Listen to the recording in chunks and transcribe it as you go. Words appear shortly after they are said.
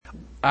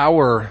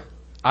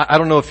I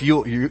don't know if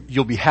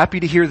you'll be happy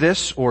to hear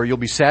this or you'll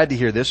be sad to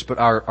hear this, but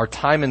our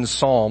time in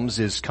Psalms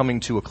is coming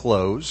to a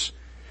close.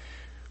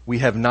 We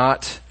have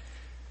not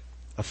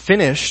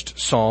finished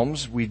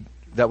Psalms.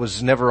 That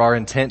was never our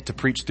intent to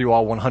preach through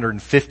all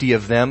 150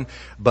 of them,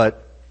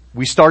 but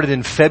we started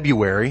in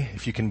February,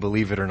 if you can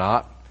believe it or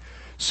not.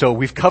 So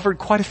we've covered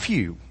quite a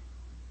few,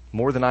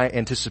 more than I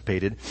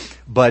anticipated,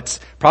 but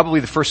probably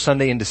the first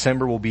Sunday in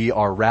December will be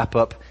our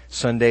wrap-up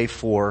Sunday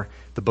for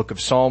the book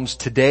of Psalms.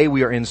 Today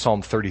we are in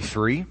Psalm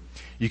 33.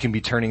 You can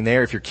be turning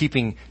there. If you're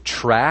keeping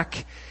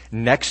track,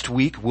 next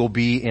week we'll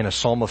be in a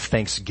Psalm of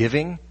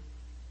Thanksgiving,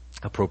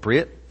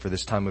 appropriate for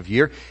this time of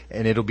year,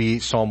 and it'll be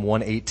Psalm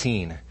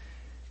 118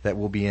 that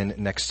we'll be in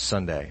next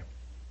Sunday.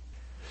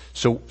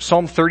 So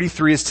Psalm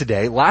 33 is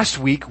today. Last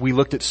week we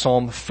looked at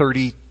Psalm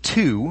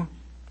 32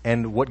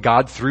 and what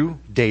God through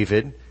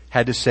David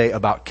had to say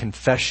about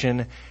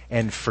confession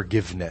and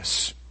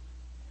forgiveness.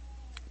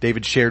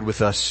 David shared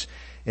with us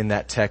in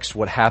that text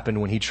what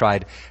happened when he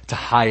tried to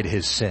hide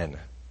his sin.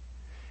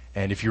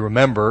 And if you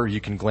remember,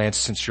 you can glance,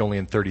 since you're only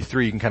in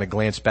 33, you can kind of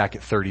glance back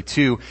at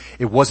 32.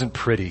 It wasn't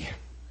pretty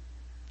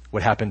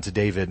what happened to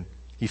David.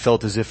 He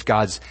felt as if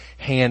God's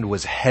hand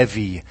was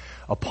heavy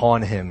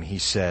upon him, he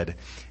said,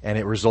 and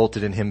it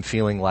resulted in him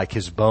feeling like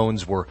his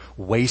bones were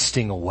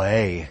wasting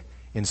away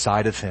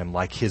inside of him,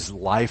 like his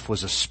life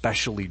was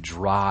especially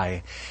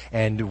dry.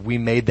 And we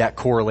made that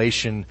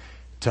correlation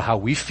to how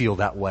we feel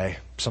that way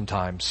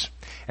sometimes.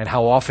 And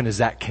how often is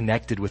that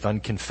connected with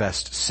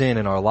unconfessed sin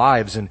in our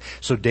lives? And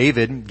so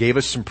David gave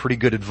us some pretty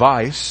good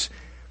advice,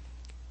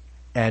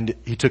 and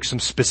he took some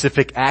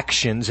specific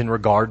actions in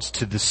regards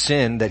to the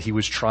sin that he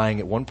was trying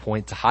at one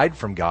point to hide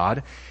from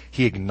God.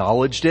 He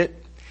acknowledged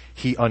it,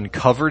 he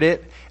uncovered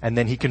it, and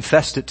then he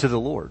confessed it to the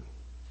Lord.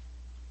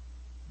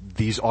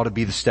 These ought to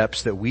be the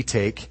steps that we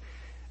take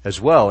as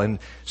well. And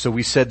so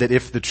we said that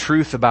if the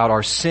truth about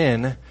our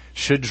sin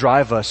should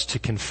drive us to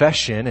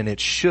confession, and it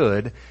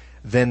should,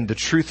 then the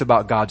truth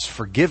about God's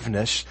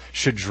forgiveness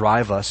should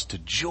drive us to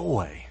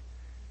joy.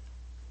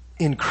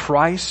 In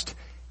Christ,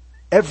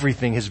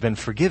 everything has been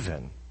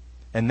forgiven,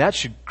 and that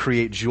should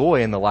create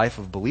joy in the life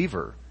of a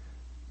believer.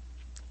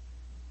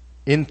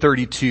 In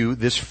 32,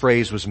 this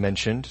phrase was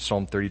mentioned,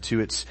 Psalm 32,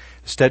 it's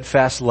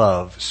steadfast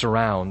love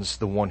surrounds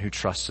the one who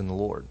trusts in the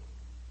Lord.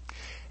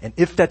 And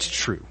if that's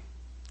true,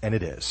 and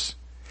it is,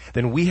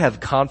 then we have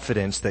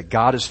confidence that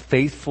God is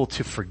faithful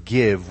to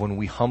forgive when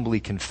we humbly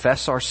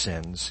confess our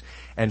sins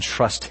and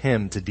trust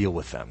Him to deal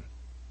with them.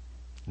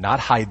 Not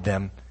hide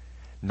them,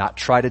 not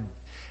try to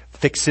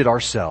fix it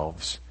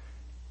ourselves.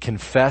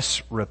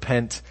 Confess,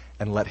 repent,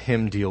 and let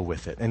Him deal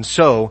with it. And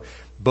so,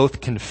 both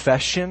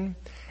confession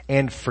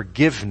and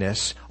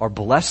forgiveness are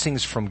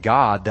blessings from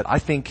God that I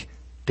think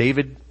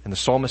David and the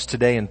psalmist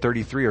today in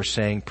 33 are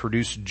saying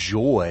produce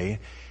joy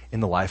in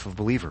the life of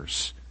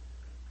believers.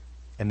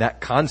 And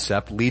that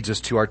concept leads us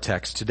to our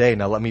text today.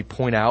 Now let me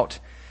point out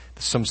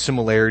some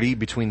similarity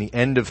between the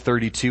end of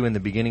 32 and the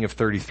beginning of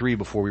 33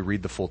 before we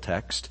read the full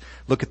text.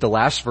 Look at the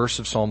last verse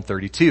of Psalm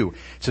 32.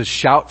 It says,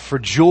 "Shout for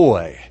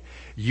joy,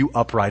 you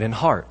upright in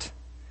heart."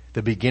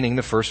 The beginning,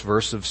 the first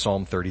verse of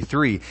Psalm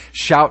 33.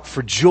 "Shout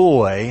for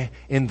joy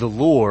in the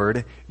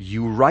Lord,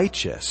 you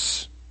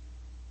righteous."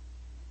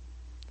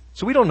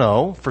 So we don't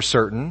know for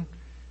certain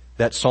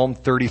that Psalm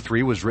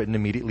 33 was written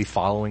immediately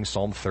following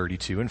Psalm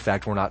 32. In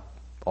fact, we're not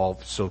all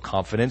so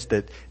confident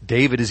that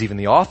David is even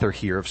the author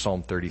here of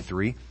Psalm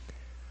 33.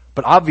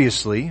 But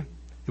obviously,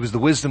 it was the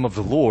wisdom of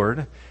the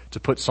Lord to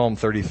put Psalm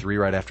 33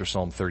 right after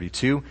Psalm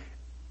 32.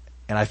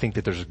 And I think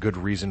that there's a good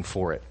reason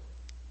for it.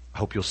 I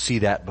hope you'll see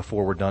that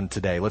before we're done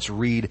today. Let's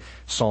read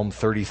Psalm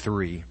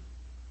 33.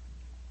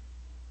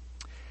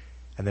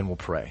 And then we'll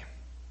pray.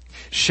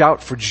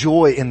 "Shout for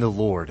joy in the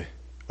Lord,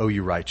 O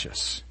you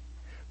righteous.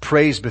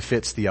 Praise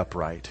befits the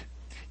upright.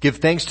 Give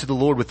thanks to the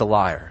Lord with the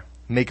lyre.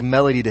 Make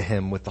melody to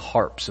Him with the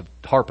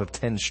harp of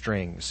 10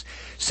 strings.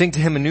 Sing to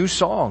Him a new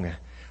song.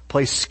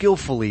 Play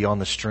skillfully on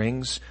the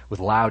strings with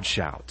loud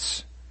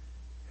shouts.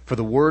 For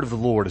the word of the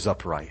Lord is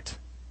upright.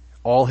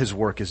 All His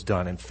work is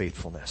done in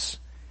faithfulness.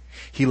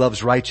 He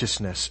loves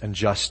righteousness and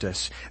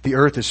justice. The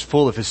earth is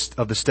full of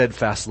the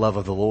steadfast love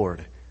of the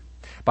Lord.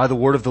 By the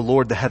word of the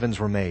Lord the heavens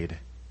were made,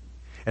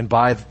 and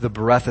by the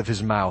breath of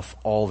His mouth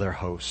all their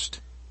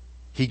host.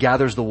 He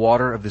gathers the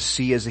water of the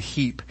sea as a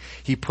heap.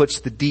 He puts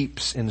the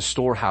deeps in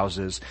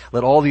storehouses.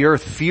 Let all the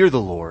earth fear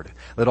the Lord.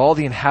 Let all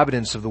the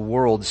inhabitants of the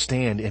world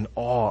stand in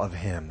awe of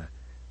Him.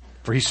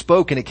 For He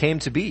spoke and it came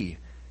to be.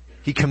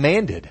 He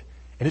commanded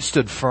and it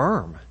stood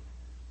firm.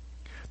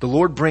 The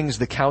Lord brings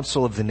the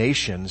counsel of the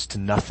nations to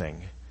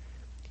nothing.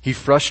 He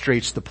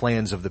frustrates the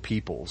plans of the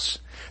peoples.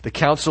 The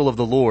counsel of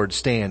the Lord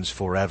stands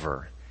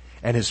forever,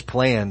 and the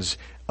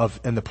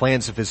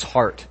plans of His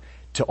heart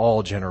to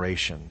all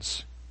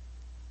generations.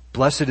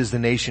 Blessed is the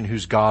nation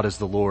whose God is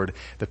the Lord,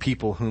 the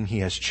people whom He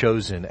has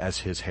chosen as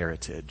His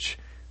heritage.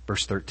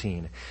 Verse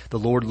 13, the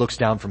Lord looks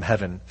down from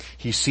heaven.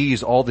 He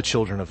sees all the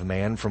children of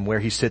man from where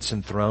He sits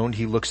enthroned.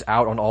 He looks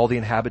out on all the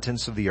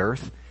inhabitants of the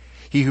earth.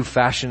 He who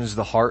fashions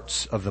the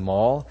hearts of them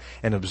all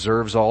and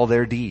observes all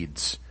their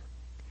deeds.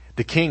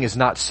 The king is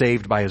not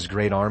saved by his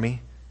great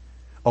army.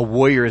 A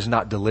warrior is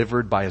not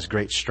delivered by his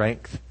great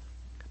strength.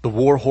 The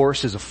war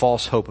horse is a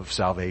false hope of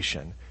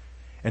salvation,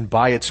 and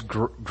by its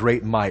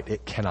great might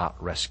it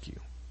cannot rescue.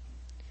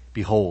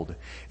 Behold,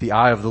 the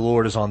eye of the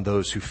Lord is on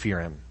those who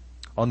fear him,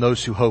 on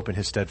those who hope in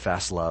his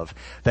steadfast love,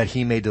 that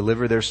he may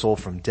deliver their soul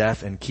from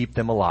death and keep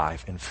them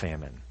alive in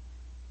famine.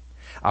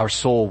 Our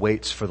soul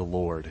waits for the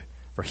Lord,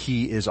 for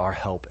he is our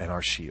help and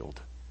our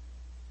shield.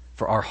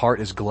 For our heart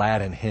is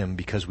glad in him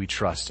because we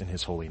trust in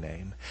his holy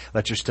name.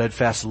 Let your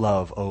steadfast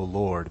love, O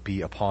Lord,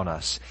 be upon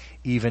us,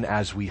 even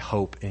as we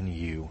hope in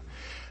you.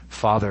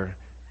 Father,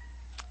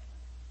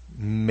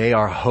 may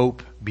our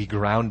hope be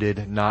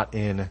grounded not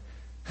in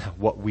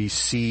what we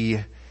see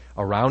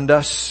around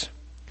us,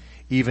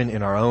 even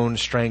in our own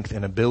strength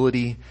and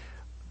ability.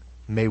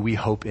 May we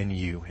hope in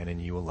you and in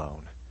you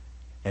alone.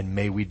 And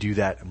may we do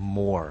that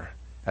more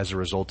as a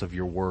result of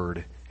your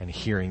word and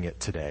hearing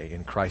it today.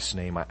 In Christ's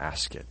name I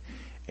ask it.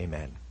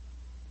 Amen.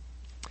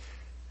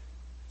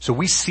 So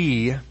we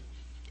see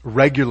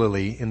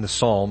regularly in the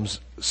Psalms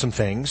some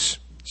things,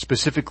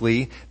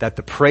 specifically that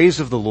the praise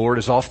of the Lord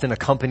is often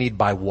accompanied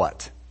by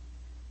what?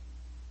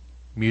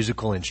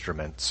 Musical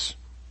instruments,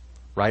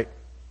 right?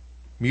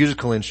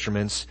 Musical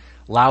instruments,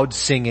 loud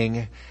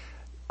singing.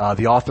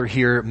 The author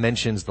here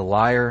mentions the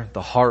lyre,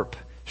 the harp,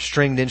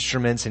 stringed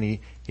instruments, and he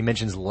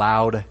mentions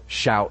loud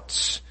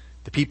shouts.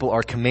 The people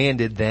are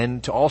commanded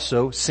then to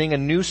also sing a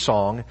new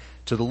song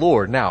to the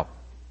Lord. Now,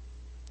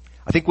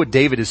 I think what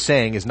David is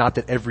saying is not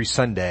that every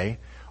Sunday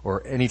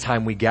or any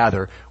time we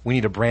gather, we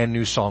need a brand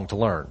new song to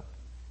learn.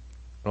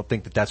 I don't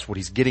think that that's what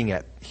he's getting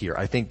at here.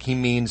 I think he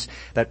means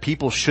that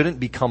people shouldn't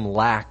become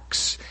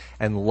lax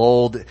and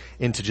lulled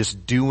into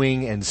just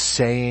doing and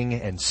saying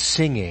and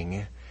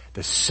singing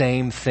the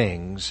same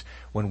things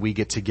when we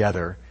get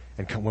together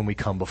and when we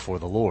come before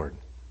the Lord.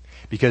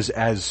 Because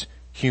as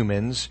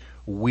humans,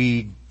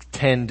 we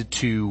tend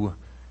to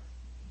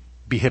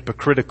be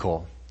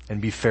hypocritical and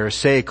be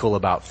pharisaical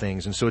about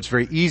things. And so it's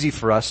very easy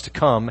for us to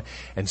come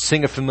and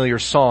sing a familiar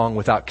song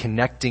without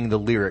connecting the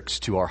lyrics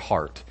to our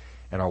heart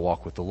and our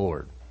walk with the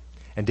Lord.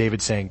 And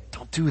David's saying,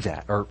 don't do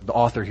that. Or the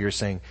author here is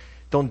saying,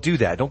 don't do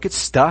that. Don't get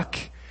stuck.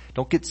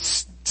 Don't get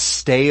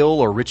stale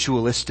or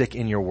ritualistic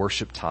in your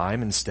worship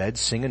time. Instead,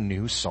 sing a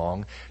new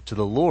song to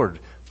the Lord,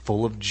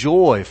 full of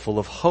joy, full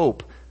of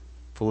hope,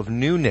 full of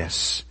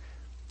newness.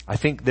 I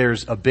think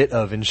there's a bit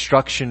of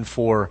instruction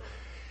for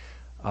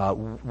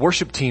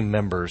worship team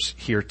members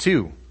here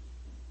too.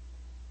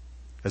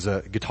 As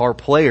a guitar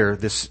player,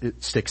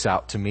 it sticks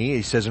out to me.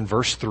 He says in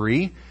verse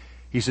 3,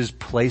 he says,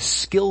 play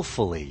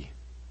skillfully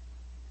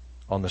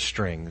on the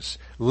strings.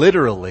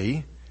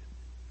 Literally,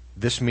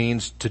 this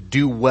means to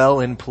do well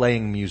in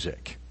playing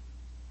music.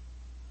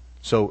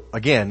 So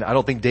again, I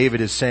don't think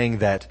David is saying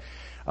that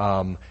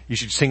you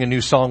should sing a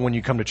new song when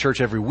you come to church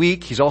every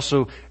week. He's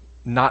also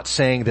not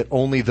saying that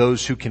only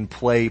those who can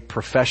play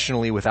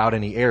professionally without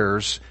any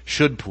errors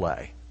should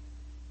play.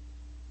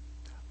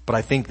 But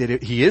I think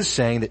that he is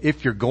saying that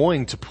if you're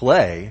going to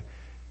play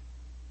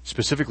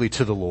specifically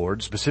to the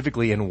Lord,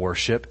 specifically in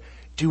worship,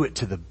 do it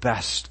to the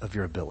best of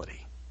your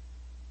ability.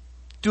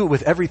 Do it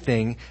with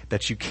everything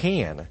that you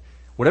can.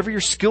 Whatever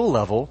your skill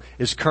level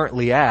is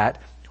currently at,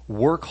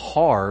 work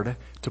hard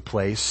to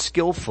play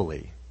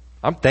skillfully.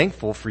 I'm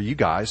thankful for you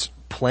guys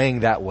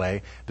playing that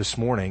way this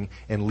morning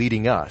and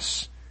leading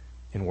us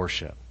in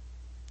worship.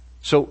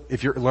 So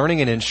if you're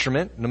learning an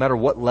instrument, no matter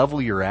what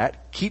level you're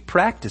at, keep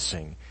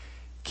practicing.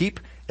 Keep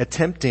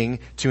attempting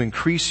to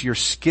increase your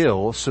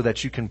skill so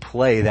that you can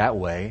play that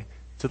way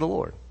to the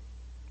Lord,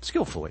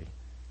 skillfully.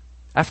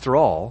 After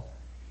all,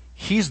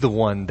 He's the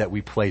one that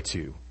we play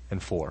to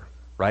and for,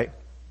 right?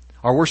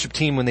 Our worship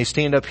team, when they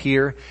stand up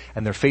here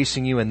and they're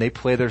facing you and they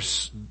play the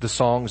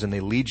songs and they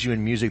lead you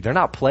in music, they're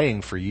not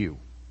playing for you.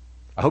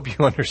 I hope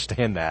you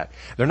understand that.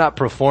 They're not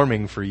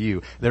performing for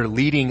you. They're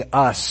leading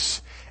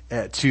us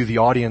to the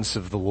audience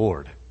of the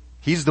Lord.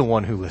 He's the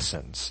one who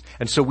listens.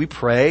 And so we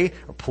pray,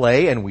 or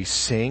play, and we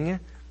sing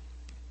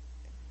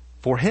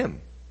for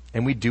Him.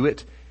 And we do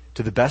it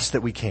to the best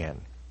that we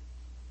can.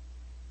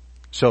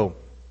 So,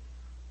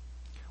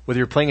 whether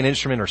you're playing an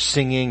instrument or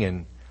singing,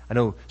 and I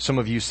know some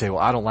of you say, well,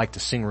 I don't like to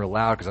sing real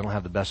loud because I don't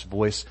have the best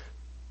voice.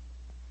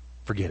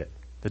 Forget it.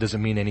 That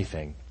doesn't mean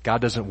anything. God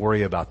doesn't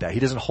worry about that. He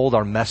doesn't hold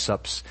our mess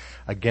ups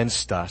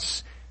against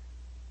us.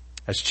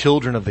 As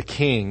children of the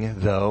King,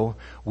 though,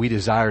 we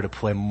desire to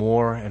play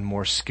more and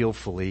more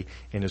skillfully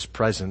in His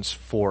presence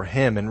for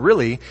Him. And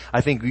really,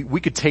 I think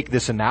we could take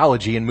this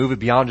analogy and move it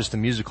beyond just the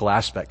musical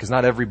aspect, because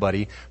not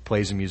everybody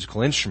plays a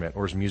musical instrument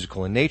or is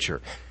musical in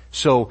nature.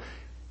 So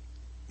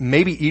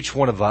maybe each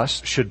one of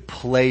us should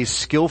play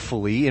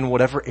skillfully in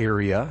whatever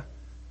area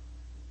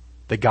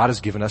that God has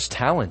given us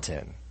talent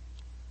in.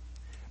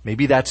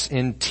 Maybe that's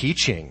in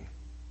teaching.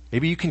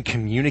 Maybe you can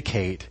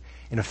communicate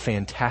in a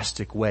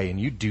fantastic way, and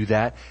you do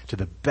that to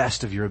the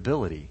best of your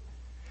ability.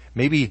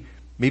 Maybe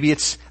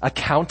it's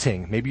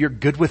accounting. Maybe you're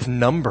good with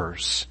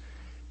numbers.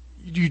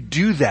 You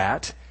do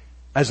that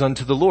as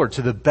unto the Lord,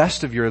 to the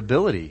best of your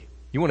ability.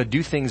 You want to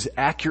do things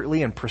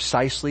accurately and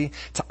precisely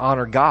to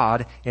honor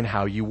God in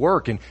how you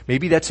work. And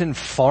maybe that's in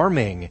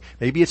farming.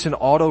 Maybe it's in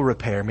auto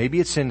repair.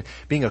 Maybe it's in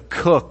being a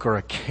cook or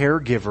a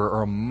caregiver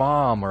or a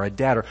mom or a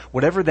dad or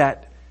whatever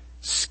that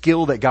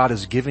skill that God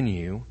has given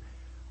you.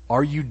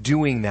 Are you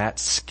doing that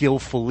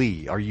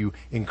skillfully? Are you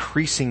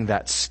increasing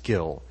that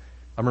skill?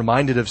 I'm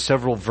reminded of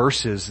several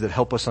verses that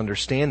help us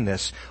understand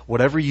this.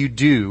 Whatever you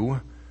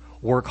do,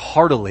 work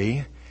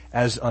heartily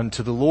as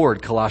unto the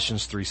Lord,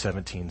 Colossians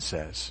 3:17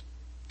 says.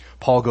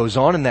 Paul goes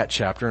on in that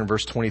chapter in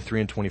verse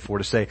 23 and 24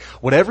 to say,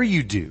 whatever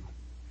you do,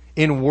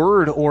 in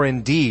word or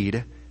in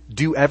deed,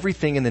 do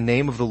everything in the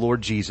name of the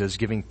Lord Jesus,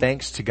 giving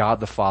thanks to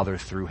God the Father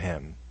through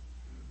him.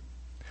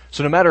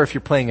 So no matter if you're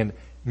playing a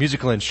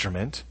musical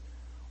instrument,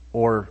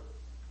 or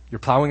you're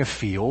plowing a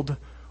field,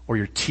 or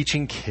you're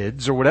teaching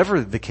kids, or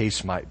whatever the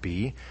case might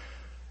be,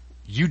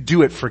 you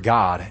do it for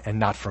God and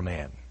not for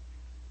man.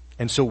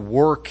 And so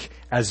work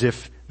as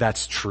if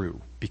that's true,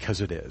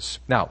 because it is.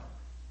 Now,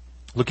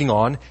 looking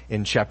on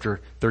in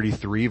chapter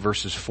 33,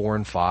 verses 4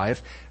 and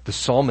 5, the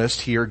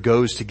psalmist here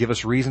goes to give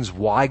us reasons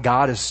why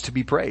God is to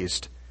be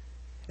praised.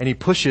 And he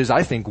pushes,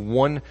 I think,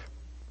 one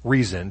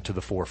reason to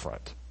the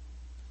forefront.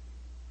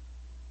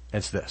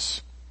 It's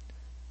this: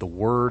 the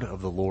word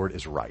of the Lord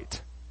is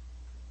right.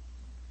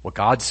 What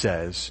God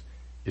says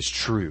is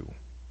true.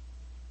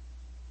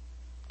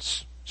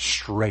 It's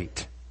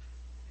straight.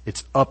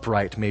 It's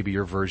upright, maybe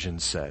your version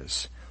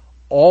says.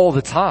 All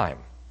the time.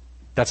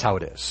 That's how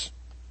it is.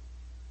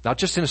 Not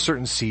just in a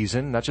certain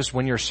season, not just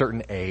when you're a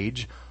certain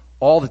age.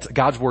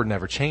 God's word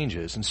never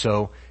changes. And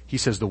so he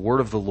says the word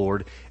of the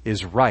Lord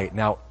is right.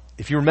 Now,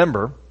 if you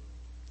remember,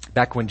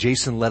 back when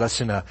Jason led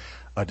us in a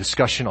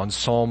discussion on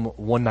Psalm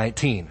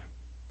 119,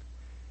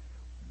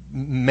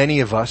 many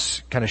of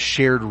us kind of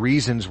shared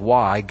reasons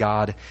why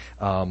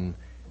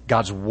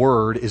God's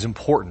word is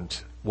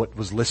important. What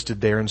was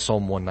listed there in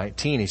Psalm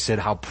 119. He said,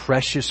 how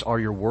precious are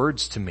your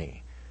words to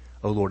me,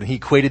 O Lord. And he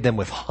equated them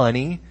with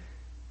honey.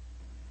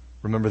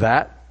 Remember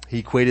that? He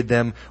equated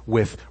them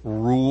with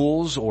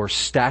rules or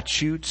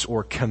statutes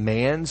or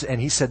commands, and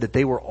he said that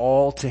they were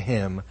all to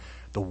him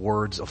the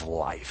words of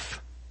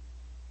life.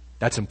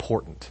 That's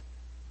important.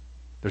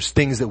 There's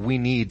things that we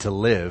need to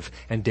live,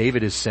 and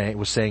David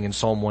was saying in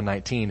Psalm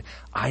 119,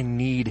 I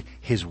need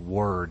his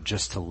word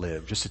just to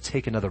live, just to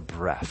take another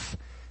breath.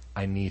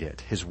 I need it.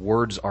 His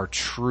words are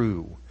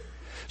true.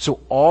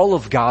 So all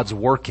of God's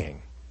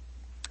working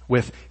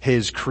with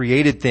his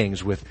created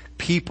things, with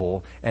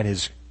people and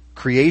his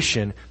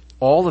creation,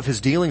 all of his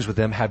dealings with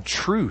them have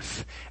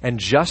truth and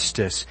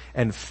justice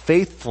and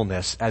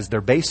faithfulness as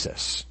their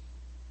basis.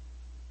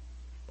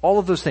 All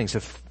of those things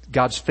have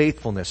God's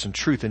faithfulness and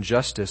truth and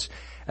justice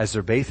as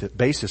their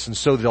basis. And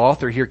so the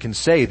author here can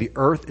say the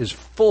earth is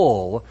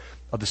full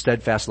of the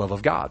steadfast love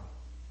of God.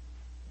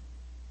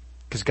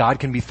 Because God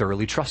can be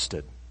thoroughly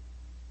trusted.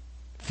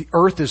 If the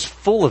earth is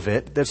full of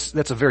it, that's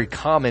a very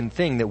common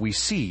thing that we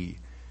see.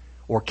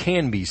 Or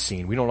can be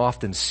seen. We don't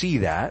often see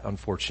that,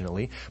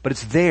 unfortunately, but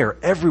it's there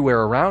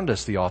everywhere around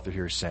us, the author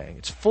here is saying.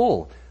 It's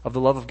full of the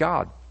love of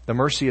God, the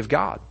mercy of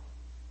God.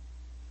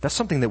 That's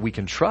something that we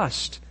can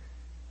trust.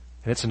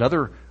 And it's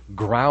another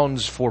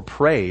grounds for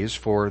praise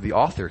for the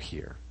author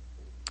here.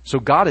 So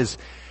God is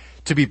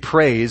to be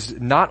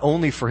praised not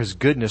only for his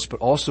goodness,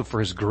 but also for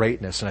his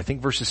greatness. And I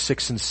think verses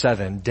 6 and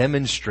 7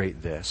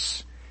 demonstrate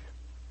this.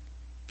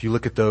 If you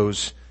look at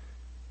those,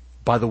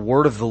 by the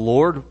word of the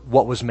Lord,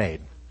 what was made?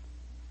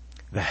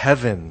 The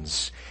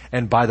heavens,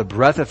 and by the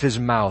breath of his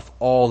mouth,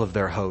 all of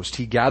their host.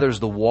 He gathers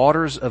the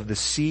waters of the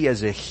sea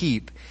as a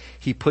heap.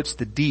 He puts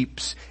the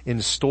deeps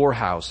in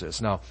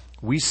storehouses. Now,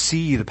 we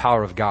see the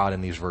power of God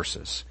in these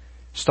verses,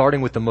 starting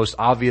with the most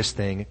obvious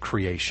thing,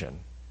 creation.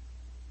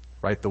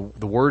 Right? The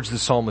words the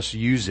psalmist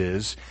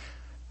uses,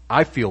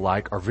 I feel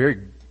like, are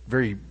very,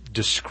 very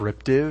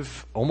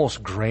descriptive,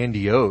 almost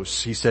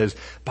grandiose. He says,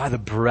 by the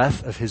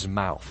breath of his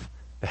mouth,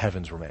 the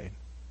heavens were made.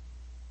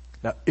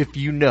 Now, if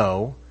you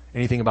know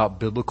anything about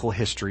biblical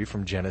history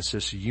from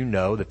Genesis, you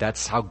know that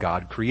that's how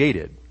God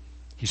created.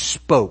 He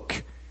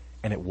spoke,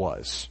 and it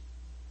was.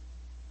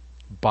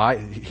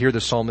 Here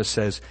the psalmist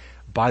says,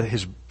 by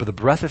the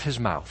breath of his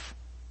mouth,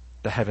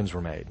 the heavens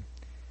were made.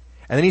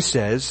 And then he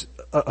says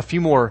a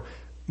few more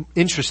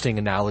interesting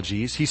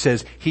analogies. He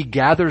says, he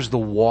gathers the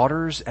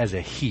waters as a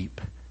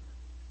heap,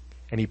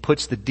 and he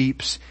puts the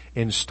deeps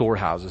in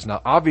storehouses.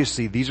 Now,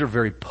 obviously, these are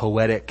very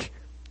poetic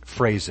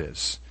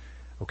phrases.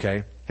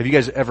 Okay? Have you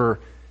guys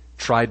ever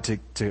tried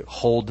to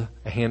hold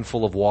a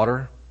handful of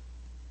water?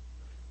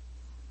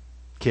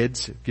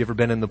 Kids, have you ever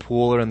been in the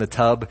pool or in the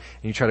tub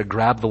and you try to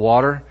grab the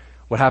water?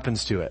 What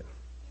happens to it?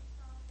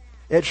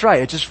 It's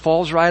right. It just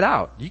falls right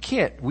out. We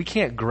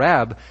can't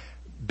grab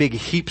big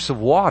heaps of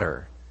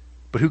water,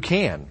 but who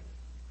can?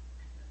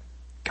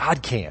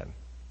 God can.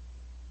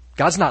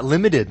 God's not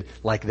limited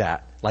like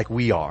that, like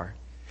we are.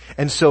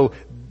 And so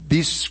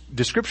these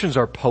descriptions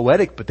are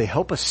poetic, but they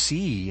help us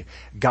see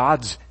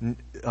God's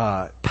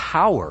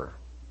power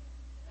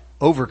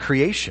over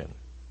creation.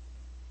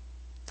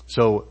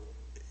 So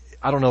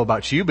I don't know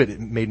about you, but it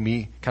made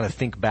me kind of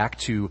think back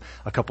to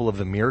a couple of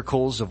the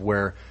miracles of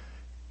where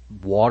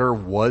water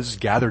was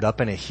gathered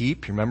up in a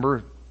heap. You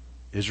remember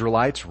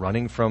Israelites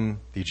running from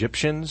the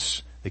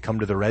Egyptians? They come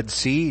to the Red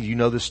Sea. You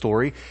know the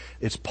story.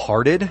 It's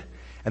parted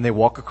and they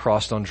walk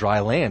across on dry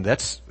land.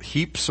 That's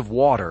heaps of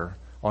water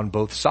on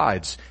both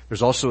sides.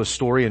 There's also a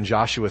story in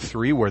Joshua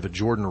 3 where the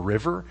Jordan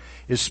River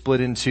is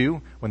split in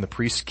two when the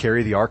priests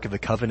carry the Ark of the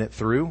Covenant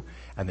through,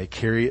 and they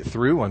carry it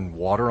through on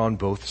water on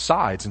both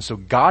sides. And so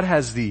God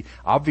has the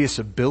obvious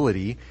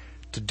ability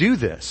to do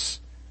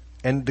this.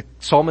 And the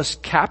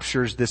psalmist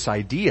captures this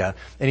idea,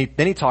 and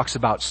then he talks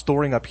about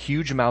storing up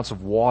huge amounts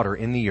of water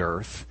in the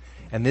earth,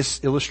 and this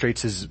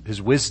illustrates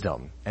his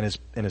wisdom and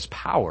his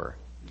power.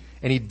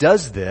 And he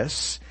does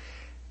this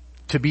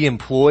to be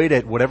employed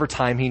at whatever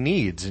time he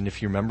needs. And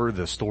if you remember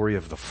the story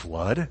of the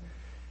flood,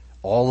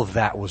 all of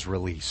that was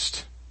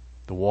released.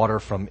 The water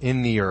from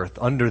in the earth,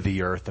 under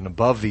the earth, and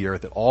above the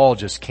earth, it all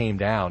just came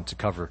down to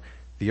cover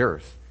the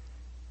earth.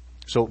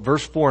 So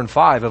verse 4 and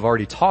 5 have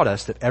already taught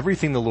us that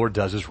everything the Lord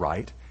does is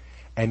right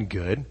and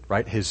good,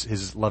 right?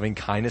 His loving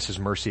kindness, his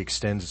mercy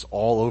extends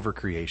all over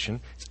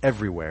creation. It's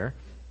everywhere.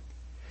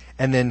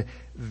 And then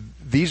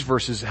these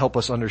verses help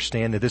us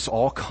understand that this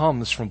all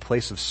comes from a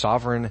place of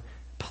sovereign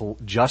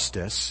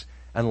justice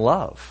and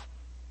love.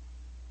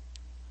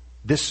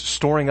 This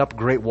storing up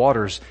great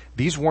waters,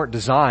 these weren't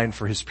designed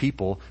for his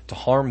people to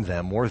harm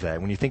them, were they?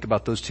 When you think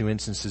about those two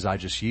instances I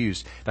just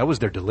used, that was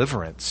their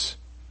deliverance.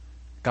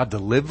 God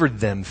delivered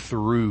them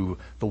through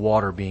the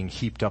water being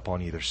heaped up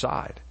on either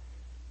side.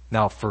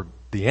 Now, for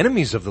the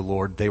enemies of the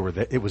Lord,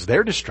 it was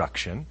their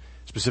destruction,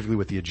 specifically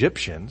with the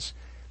Egyptians.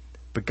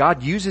 But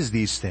God uses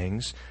these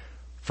things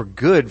for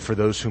good for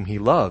those whom he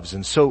loves.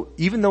 And so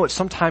even though it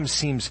sometimes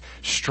seems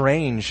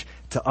strange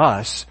to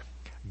us,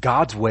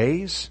 God's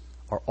ways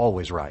are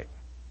always right.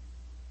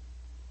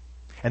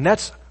 And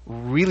that's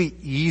really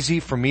easy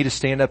for me to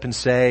stand up and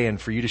say, and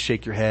for you to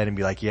shake your head and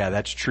be like, yeah,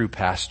 that's true,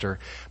 Pastor.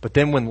 But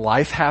then when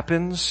life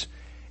happens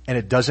and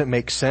it doesn't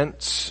make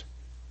sense,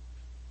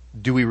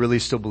 do we really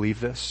still believe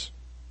this?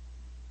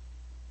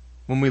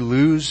 When we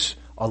lose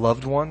a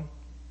loved one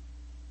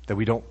that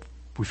we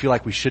feel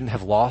like we shouldn't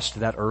have lost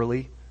that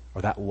early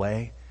or that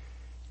way,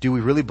 do we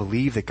really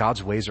believe that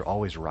God's ways are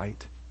always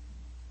right?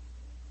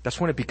 That's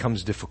when it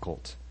becomes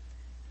difficult.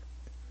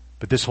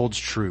 But this holds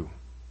true.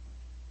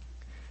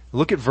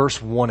 Look at verse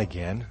 1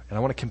 again, and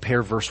I want to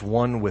compare verse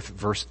 1 with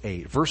verse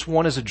 8. Verse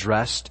 1 is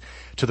addressed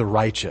to the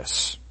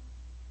righteous,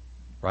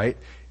 right?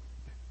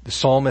 The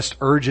psalmist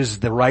urges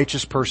the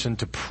righteous person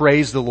to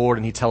praise the Lord,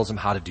 and he tells him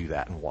how to do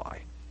that and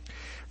why.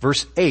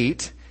 Verse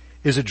 8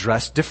 is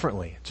addressed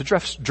differently. It's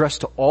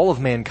addressed to all of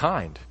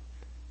mankind,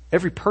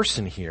 every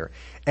person here.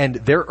 And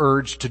they're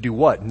urged to do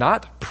what?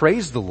 Not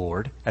praise the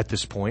Lord at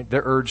this point.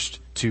 They're urged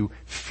to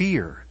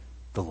fear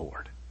the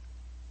Lord.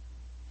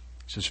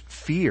 It says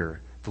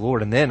fear the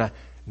Lord. And then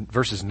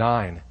verses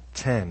 9,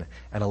 10,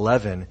 and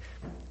 11,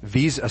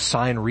 these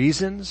assign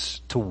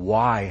reasons to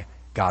why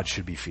God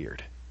should be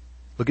feared.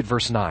 Look at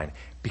verse 9.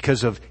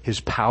 Because of his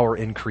power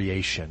in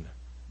creation.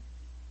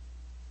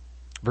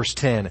 Verse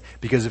 10,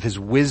 because of his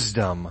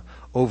wisdom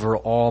over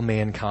all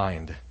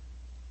mankind.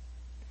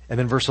 And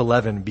then verse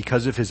 11,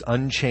 because of his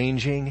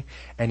unchanging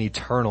and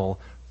eternal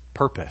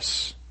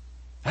purpose.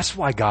 That's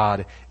why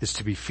God is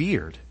to be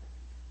feared.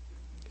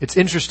 It's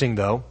interesting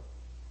though,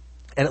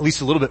 and at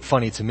least a little bit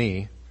funny to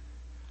me,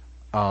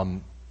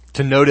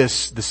 to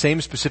notice the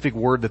same specific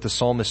word that the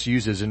psalmist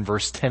uses in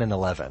verse 10 and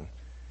 11.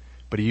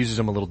 But he uses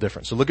them a little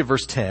different. So look at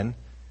verse 10.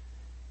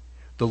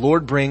 The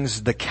Lord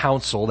brings the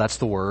counsel, that's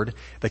the word,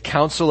 the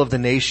counsel of the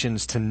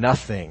nations to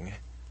nothing.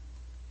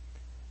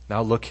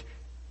 Now look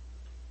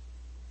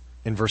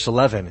in verse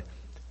 11.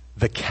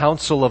 The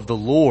counsel of the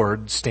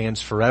Lord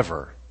stands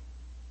forever.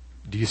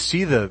 Do you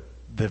see the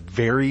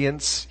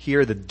variance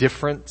here, the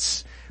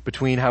difference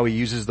between how he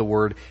uses the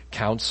word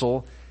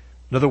counsel?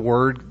 Another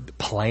word,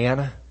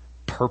 plan,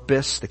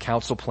 purpose, the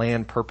counsel,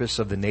 plan, purpose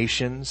of the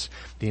nations,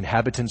 the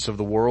inhabitants of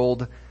the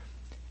world.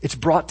 It's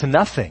brought to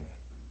nothing.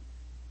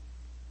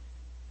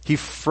 He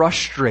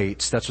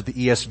frustrates, that's what the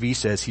ESV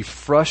says, he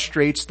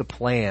frustrates the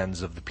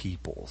plans of the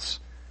peoples.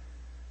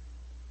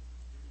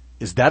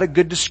 Is that a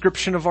good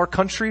description of our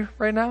country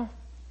right now?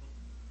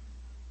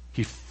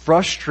 He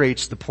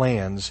frustrates the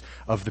plans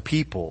of the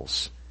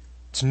peoples.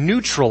 It's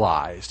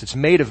neutralized. It's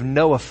made of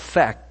no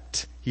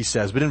effect, he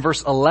says. But in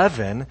verse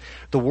 11,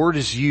 the word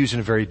is used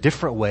in a very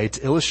different way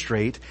to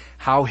illustrate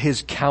how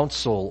his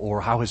counsel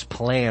or how his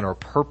plan or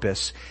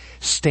purpose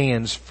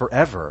stands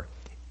forever.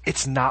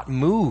 It's not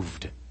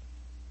moved.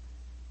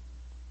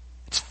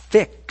 It's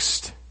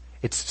fixed.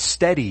 It's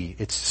steady.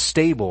 It's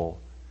stable.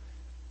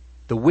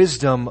 The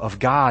wisdom of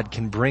God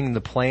can bring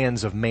the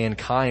plans of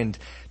mankind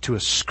to a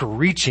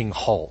screeching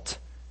halt,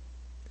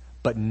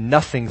 but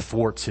nothing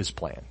thwarts his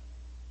plan.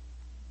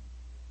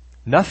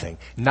 Nothing.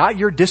 Not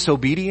your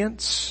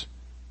disobedience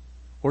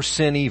or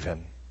sin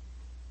even.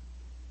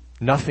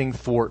 Nothing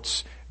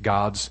thwarts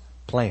God's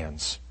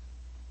plans.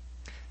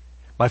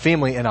 My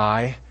family and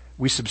I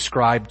we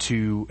subscribe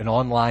to an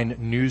online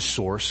news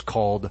source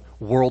called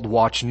World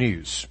Watch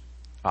News.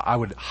 I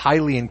would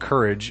highly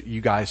encourage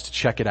you guys to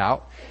check it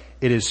out.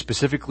 It is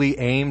specifically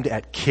aimed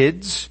at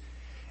kids.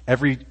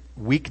 Every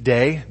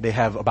weekday, they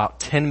have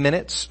about 10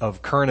 minutes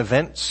of current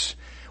events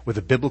with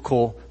a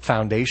biblical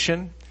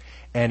foundation,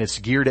 and it's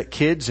geared at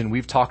kids. And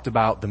we've talked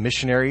about the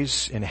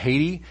missionaries in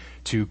Haiti,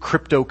 to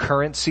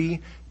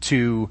cryptocurrency,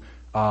 to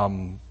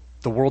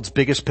the world's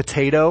biggest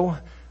potato,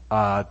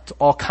 to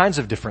all kinds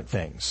of different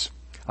things.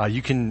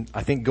 You can,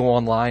 I think, go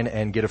online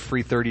and get a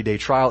free 30-day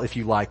trial if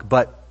you like.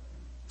 But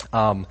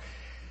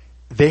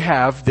they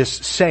have this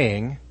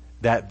saying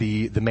that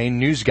the main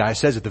news guy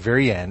says at the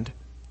very end,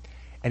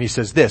 and he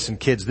says this, and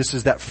kids, this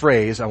is that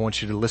phrase I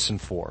want you to listen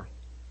for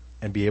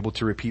and be able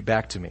to repeat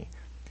back to me.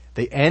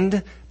 They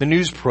end the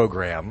news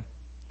program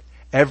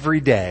every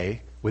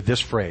day with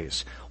this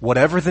phrase: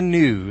 whatever the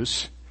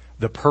news,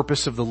 the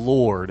purpose of the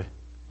Lord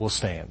will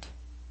stand.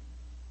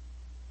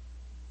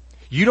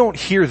 You don't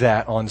hear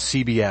that on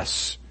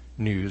CBS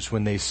News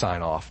when they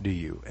sign off, do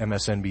you?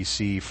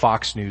 MSNBC,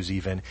 Fox News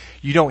even.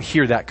 You don't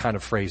hear that kind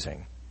of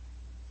phrasing.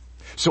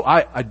 So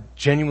I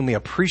genuinely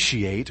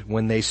appreciate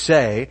when they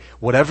say,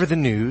 whatever the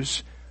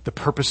news, the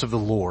purpose of the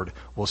Lord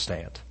will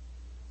stand.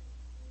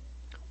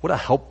 What a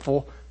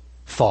helpful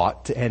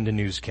thought to end a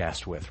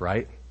newscast with,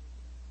 right?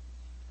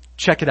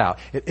 Check it out.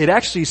 It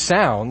actually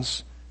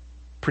sounds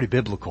pretty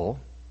biblical.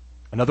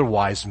 Another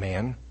wise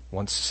man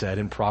once said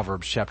in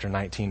Proverbs chapter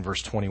 19,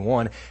 verse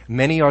 21,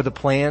 many are the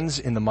plans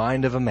in the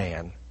mind of a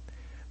man,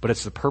 but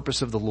it's the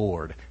purpose of the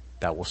Lord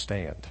that will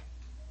stand.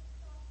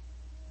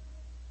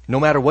 No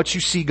matter what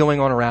you see going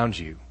on around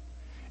you,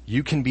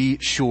 you can be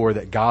sure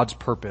that God's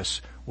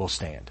purpose will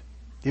stand.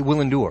 It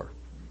will endure.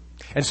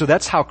 And so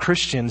that's how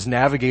Christians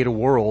navigate a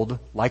world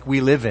like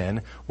we live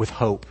in, with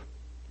hope.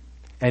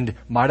 And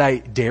might I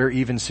dare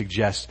even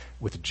suggest,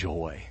 with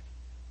joy.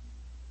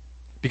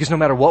 Because no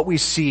matter what we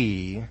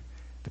see,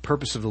 the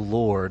purpose of the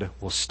Lord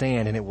will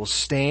stand, and it will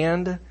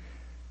stand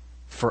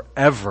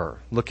forever.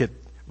 Look at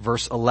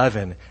verse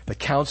 11. The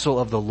counsel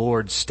of the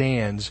Lord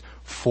stands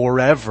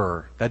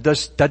forever. That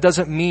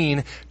doesn't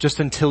mean just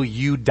until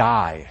you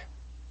die.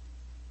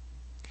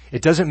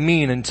 It doesn't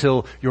mean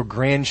until your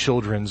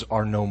grandchildren's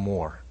are no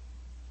more.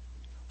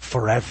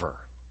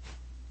 Forever.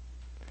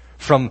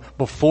 From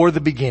before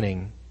the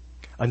beginning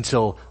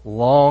until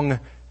long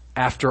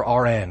after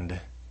our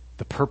end,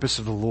 the purpose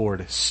of the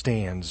Lord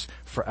stands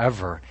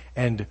forever.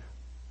 And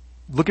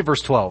look at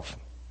verse 12.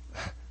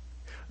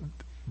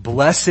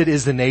 Blessed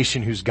is the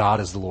nation whose God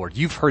is the Lord.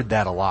 You've heard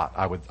that a lot,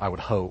 I would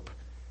hope.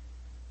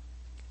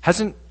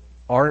 Hasn't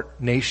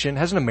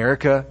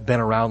America been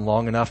around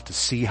long enough to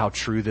see how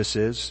true this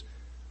is?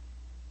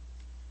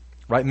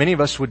 Right? Many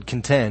of us would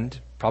contend,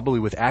 probably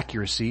with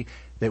accuracy,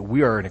 that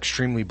we are an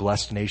extremely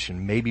blessed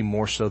nation, maybe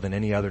more so than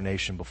any other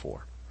nation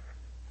before.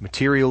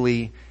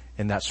 Materially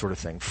and that sort of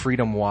thing,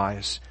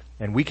 freedom-wise.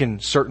 And we can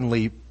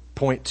certainly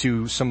point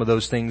to some of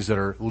those things that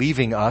are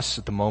leaving us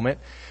at the moment.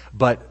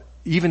 But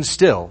even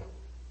still,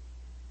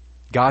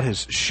 God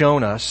has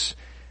shown us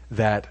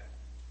that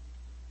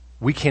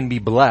we can be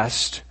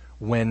blessed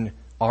when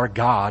our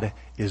God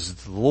is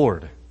the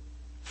Lord.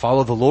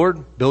 Follow the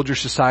Lord, build your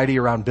society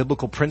around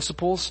biblical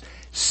principles,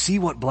 see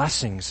what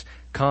blessings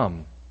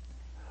come.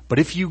 But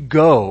if you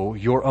go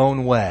your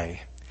own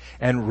way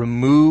and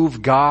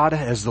remove God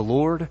as the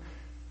Lord,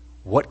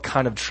 what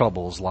kind of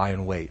troubles lie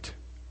in wait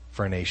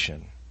for a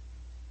nation?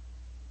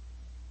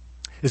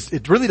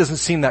 It really doesn't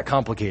seem that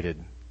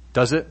complicated,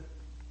 does it?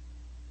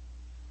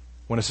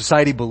 When a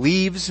society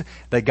believes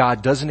that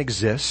God doesn't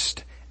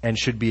exist and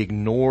should be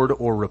ignored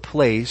or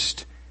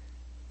replaced,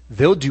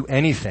 they'll do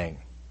anything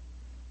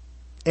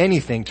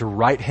to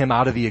write him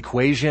out of the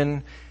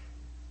equation,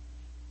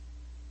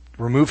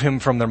 remove him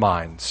from their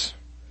minds.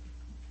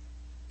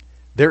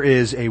 There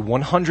is a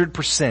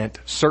 100%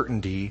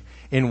 certainty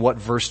in what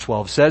verse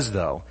 12 says,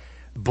 though.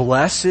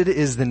 Blessed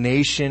is the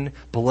nation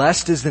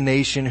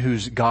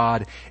whose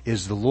God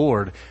is the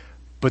Lord.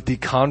 But the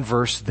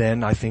converse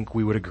then, I think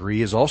we would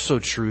agree, is also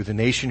true. The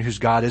nation whose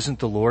God isn't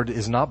the Lord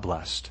is not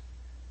blessed.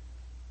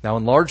 Now,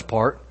 in large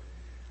part,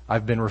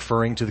 I've been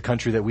referring to the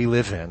country that we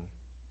live in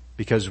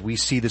because we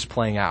see this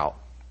playing out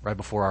right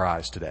before our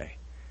eyes today.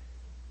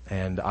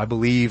 And I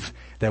believe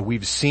that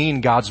we've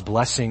seen God's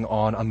blessing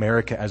on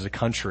America as a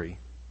country.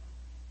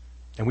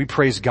 And we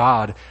praise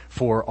God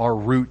for our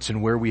roots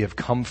and where we have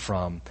come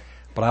from.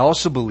 But I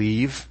also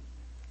believe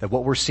that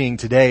what we're seeing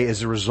today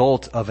is a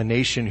result of a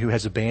nation who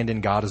has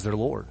abandoned God as their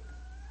Lord.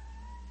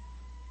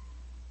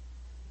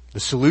 The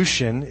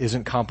solution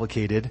isn't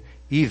complicated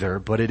either,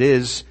 but it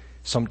is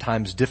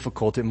sometimes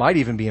difficult. It might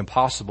even be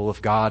impossible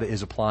if God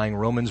is applying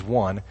Romans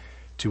 1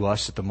 to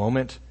us at the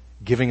moment,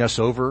 giving us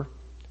over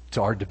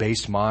to our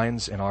debased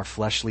minds and our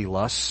fleshly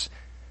lusts.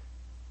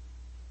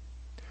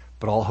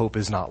 But all hope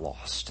is not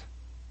lost.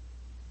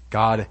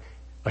 God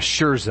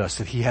assures us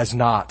that he has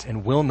not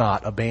and will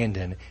not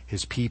abandon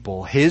his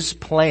people. His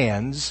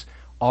plans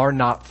are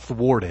not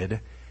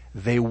thwarted.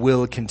 They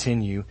will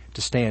continue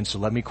to stand. So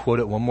let me quote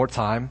it one more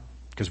time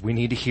because we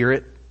need to hear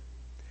it.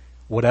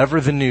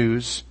 Whatever the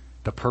news,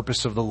 the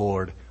purpose of the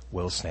Lord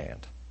will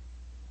stand.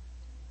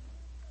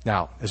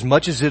 Now, as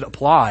much as it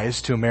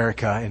applies to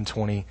America in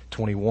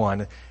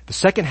 2021, the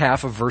second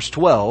half of verse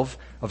 12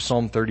 of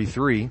Psalm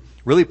 33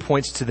 really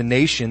points to the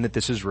nation that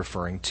this is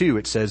referring to.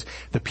 It says,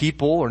 the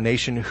people or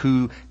nation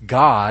who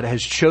God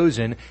has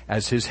chosen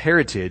as his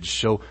heritage.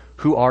 So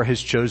who are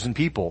his chosen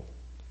people?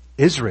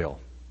 Israel.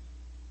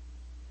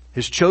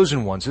 His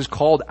chosen ones, his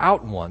called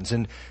out ones.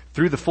 And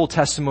through the full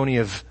testimony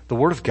of the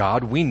Word of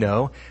God, we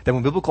know that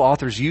when biblical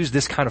authors use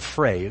this kind of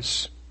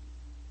phrase,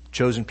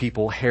 chosen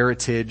people,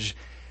 heritage,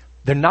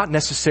 they're not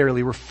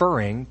necessarily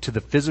referring to the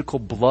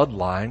physical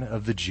bloodline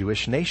of the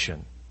Jewish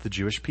nation, the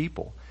Jewish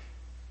people.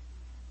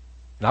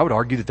 And I would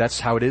argue that that's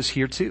how it is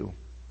here too.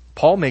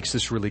 Paul makes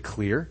this really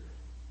clear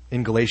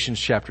in Galatians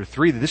chapter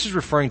 3, that this is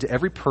referring to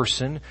every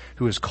person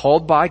who is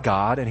called by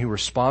God and who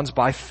responds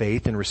by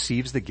faith and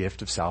receives the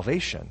gift of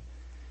salvation.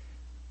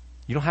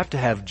 You don't have to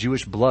have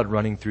Jewish blood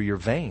running through your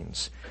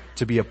veins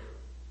to be a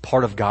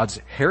part of God's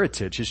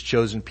heritage, his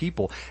chosen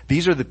people.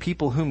 These are the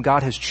people whom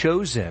God has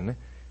chosen,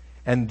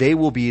 and they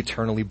will be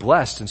eternally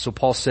blessed. And so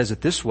Paul says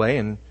it this way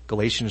in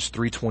Galatians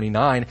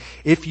 3:29,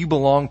 if you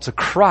belong to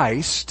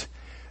Christ,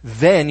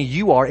 then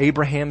you are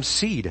Abraham's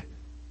seed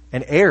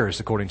and heirs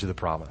according to the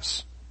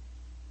promise.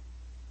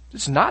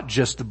 It's not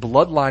just the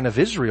bloodline of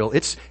Israel,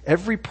 it's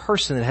every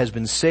person that has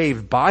been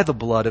saved by the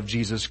blood of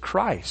Jesus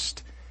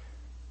Christ.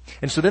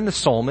 And so then the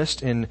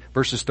psalmist in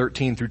verses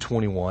 13 through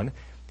 21,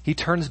 he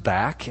turns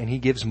back and he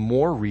gives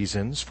more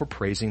reasons for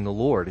praising the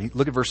Lord.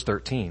 Look at verse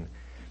 13.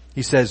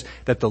 He says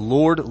that the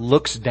Lord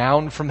looks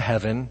down from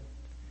heaven.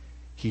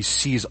 He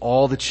sees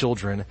all the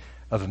children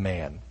of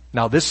man.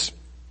 Now this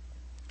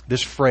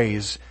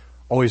phrase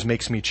always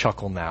makes me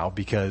chuckle now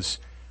because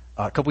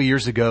a couple of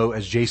years ago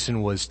as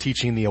Jason was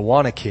teaching the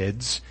Awana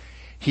kids,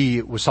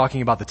 he was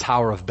talking about the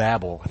Tower of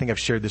Babel. I think I've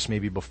shared this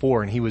maybe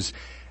before, and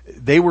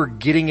they were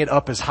getting it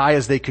up as high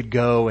as they could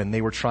go, and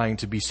they were trying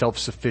to be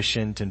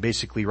self-sufficient and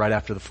basically right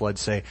after the flood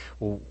say,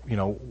 well,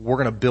 we're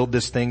going to build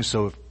this thing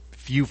so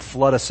if you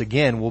flood us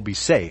again, we'll be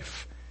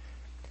safe.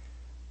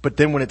 But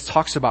then when it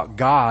talks about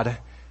God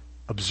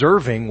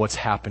observing what's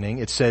happening,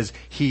 it says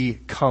he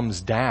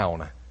comes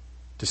down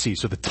to see.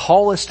 So the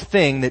tallest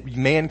thing that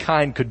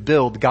mankind could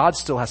build, God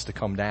still has to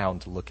come down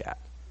to look at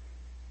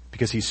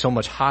because he's so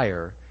much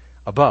higher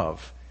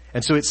above.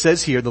 And so it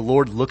says here, the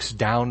Lord looks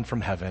down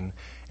from heaven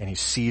and he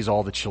sees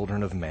all the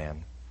children of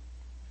man.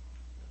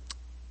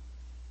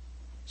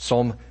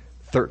 Psalm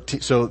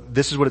 13. So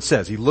this is what it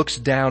says. He looks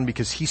down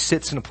because he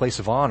sits in a place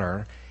of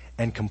honor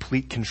and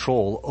complete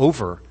control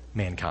over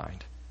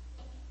mankind.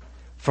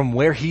 From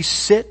where he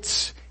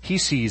sits, he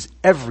sees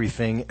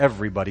everything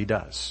everybody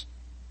does.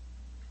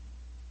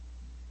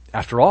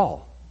 After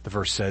all, the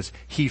verse says,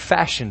 he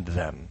fashioned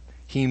them.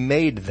 He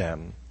made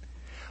them.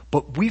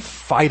 But we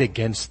fight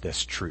against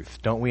this truth,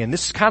 don't we? And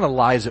this kind of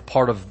lies at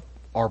part of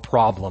our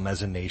problem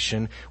as a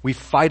nation. We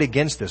fight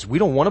against this. We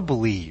don't want to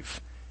believe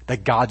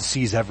that God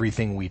sees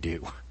everything we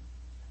do.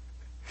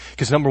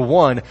 Because number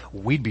one,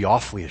 we'd be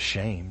awfully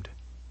ashamed.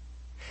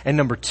 And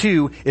number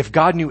two, if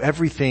God knew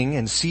everything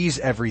and sees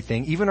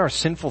everything, even our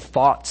sinful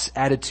thoughts,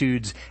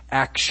 attitudes,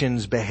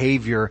 actions,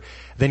 behavior,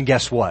 then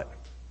guess what?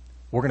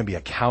 We're going to be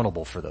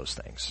accountable for those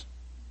things.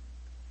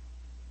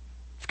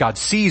 If God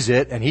sees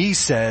it and he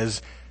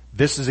says,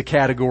 this is a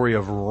category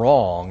of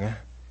wrong,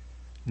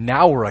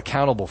 now we're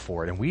accountable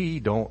for it, and we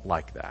don't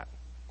like that.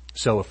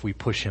 So if we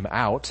push him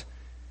out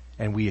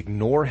and we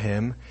ignore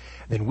him,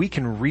 then we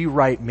can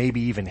rewrite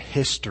maybe even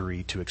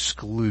history to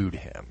exclude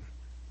him,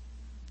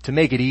 to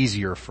make it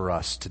easier for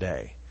us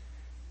today.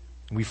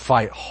 We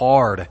fight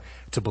hard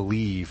to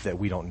believe that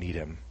we don't need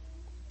him,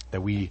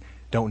 that we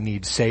don't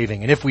need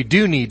saving. And if we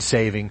do need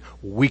saving,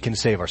 we can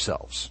save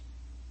ourselves.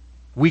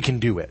 We can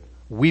do it.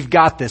 We've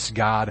got this,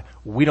 God.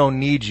 We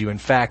don't need you. In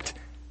fact,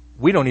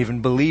 we don't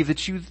even believe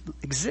that you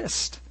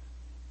exist.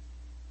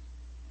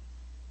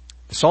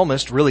 The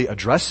psalmist really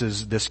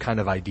addresses this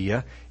kind of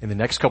idea in the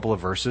next couple of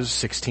verses,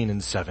 16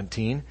 and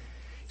 17. He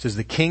says,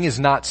 the king is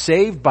not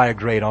saved by a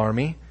great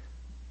army.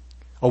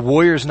 A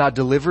warrior is not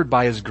delivered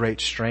by his great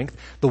strength.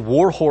 The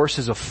war horse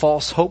is a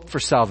false hope for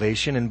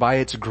salvation, and by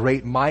its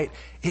great might,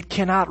 it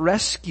cannot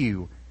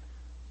rescue.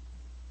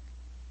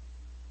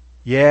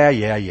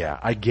 Yeah,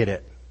 I get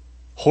it.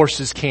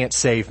 Horses can't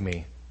save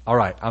me. All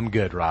right, I'm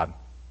good, Rod.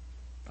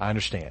 I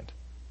understand.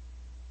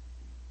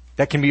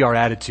 That can be our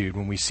attitude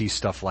when we see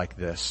stuff like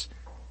this.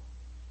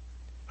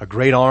 A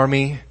great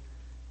army,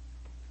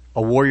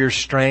 a warrior's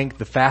strength,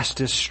 the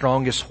fastest,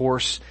 strongest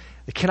horse.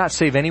 It cannot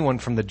save anyone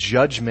from the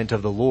judgment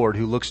of the Lord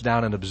who looks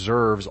down and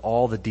observes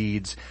all the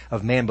deeds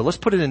of man. But let's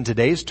put it in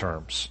today's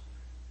terms.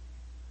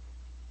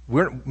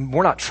 We're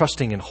not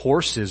trusting in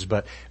horses,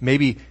 but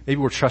maybe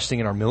we're trusting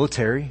in our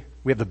military.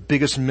 We have the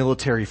biggest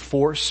military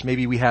force.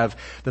 Maybe we have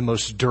the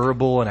most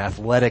durable and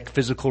athletic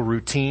physical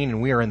routine,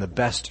 and we are in the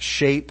best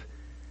shape.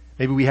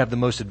 Maybe we have the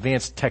most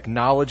advanced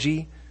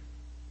technology.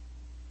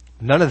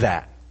 None of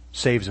that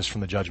saves us from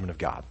the judgment of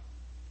God.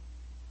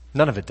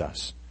 None of it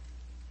does.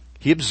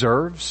 He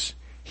observes,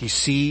 He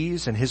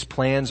sees, and his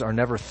plans are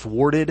never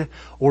thwarted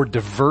or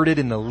diverted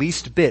in the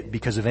least bit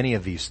because of any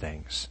of these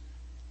things.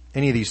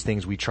 Any of these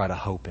things we try to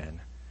hope in.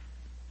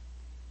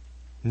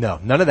 No,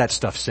 none of that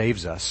stuff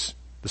saves us,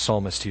 the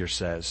psalmist here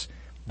says.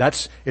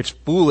 It's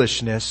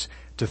foolishness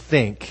to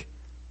think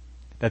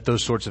that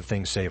those sorts of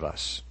things save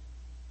us.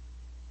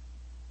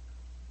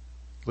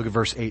 Look at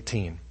verse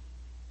 18.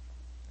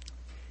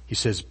 He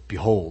says,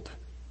 behold,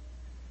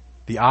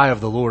 the eye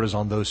of the Lord is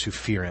on those who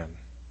fear him,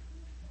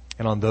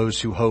 and on those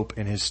who hope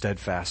in his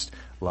steadfast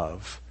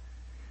love.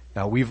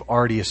 Now, we've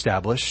already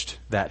established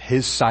that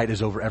his sight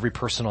is over every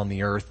person on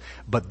the earth,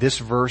 but this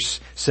verse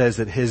says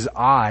that his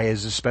eye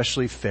is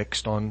especially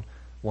fixed on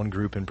one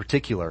group in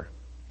particular,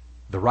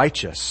 the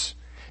righteous.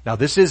 Now,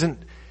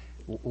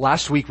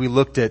 last week we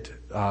looked at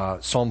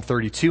Psalm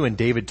 32, and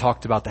David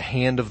talked about the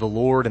hand of the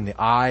Lord and the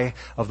eye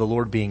of the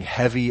Lord being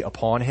heavy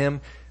upon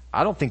him.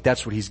 I don't think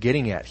that's what he's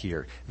getting at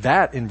here.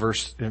 That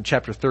in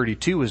chapter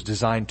 32 is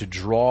designed to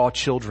draw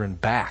children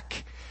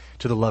back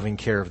to the loving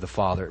care of the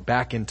Father,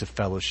 back into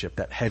fellowship,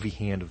 that heavy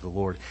hand of the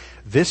Lord.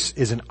 This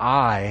is an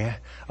eye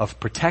of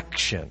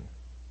protection,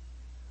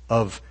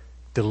 of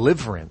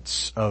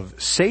deliverance,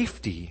 of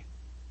safety.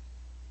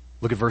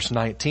 Look at verse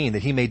 19,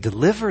 that he may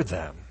deliver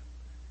them,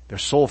 their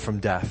soul from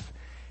death,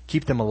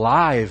 keep them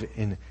alive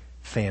in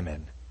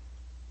famine.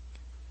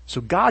 So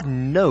God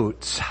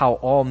notes how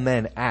all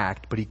men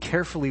act, but he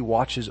carefully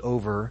watches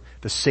over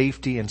the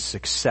safety and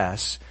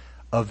success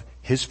of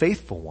his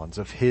faithful ones,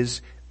 of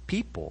his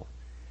people.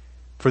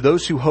 For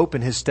those who hope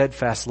in his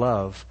steadfast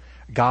love,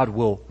 God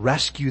will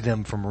rescue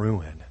them from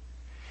ruin,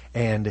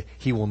 and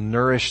he will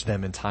nourish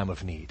them in time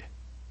of need.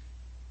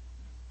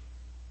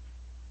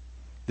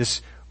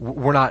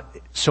 We're not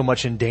so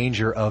much in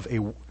danger of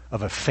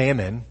a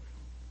famine,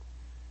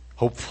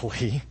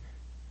 hopefully,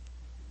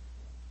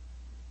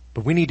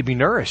 but we need to be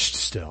nourished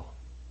still.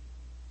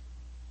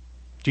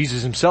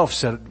 Jesus himself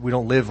said we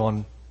don't live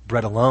on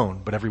bread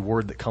alone, but every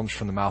word that comes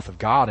from the mouth of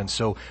God. And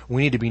so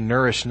we need to be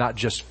nourished not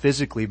just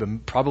physically,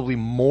 but probably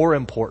more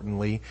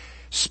importantly,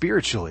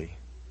 spiritually.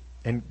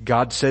 And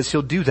God says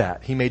he'll do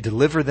that. He may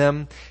deliver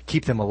them,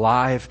 keep them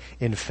alive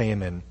in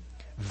famine.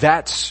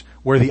 That's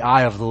where the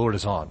eye of the Lord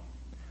is on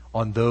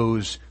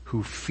those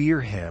who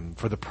fear him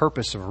for the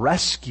purpose of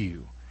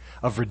rescue,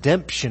 of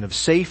redemption, of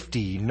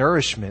safety,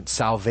 nourishment,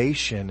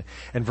 salvation.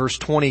 And verse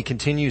 20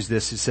 continues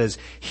this. It says,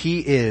 he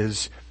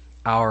is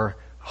our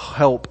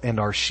help and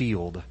our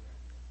shield.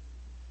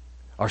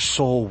 Our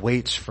soul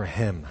waits for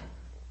him.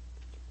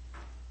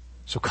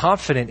 So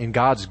confident in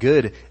God's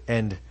good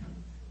and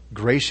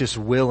gracious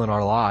will in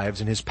our lives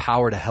and his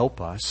power to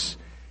help us,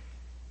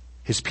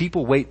 his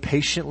people wait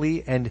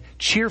patiently and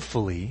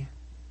cheerfully,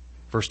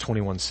 verse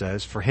 21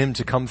 says, for him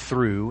to come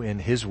through in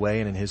his way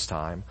and in his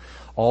time,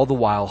 all the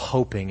while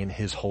hoping in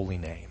his holy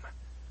name.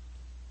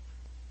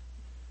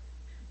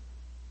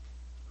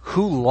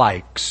 Who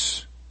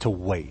likes to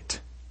wait?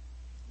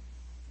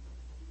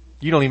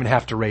 You don't even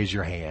have to raise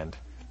your hand.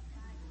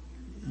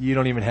 You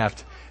don't even have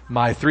to.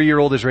 My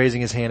 3-year-old is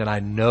raising his hand, and I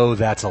know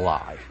that's a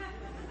lie.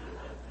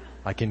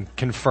 I can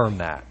confirm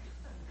that.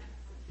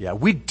 Yeah,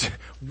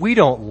 we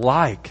don't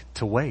like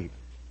to wait.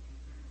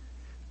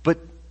 But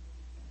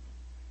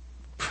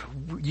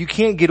you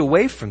can't get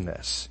away from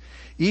this.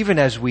 Even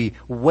as we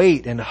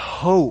wait and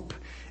hope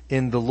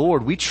in the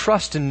Lord, we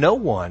trust in no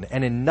one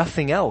and in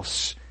nothing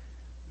else.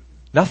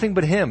 Nothing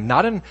but him.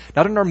 Not in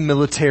our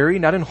military,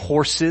 not in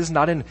horses,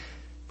 not in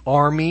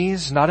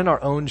armies, not in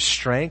our own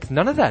strength.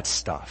 None of that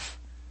stuff.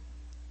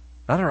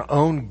 Not in our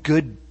own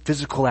good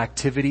physical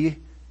activity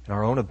and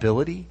our own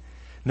ability.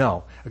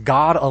 No,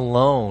 God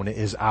alone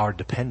is our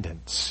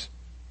dependence.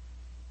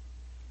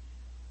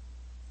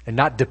 And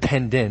not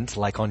dependent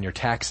like on your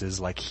taxes,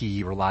 like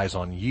he relies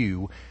on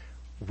you.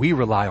 We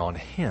rely on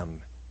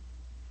him.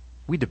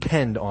 We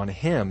depend on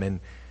him. And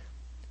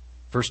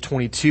verse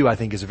 22, I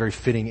think, is a very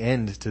fitting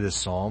end to this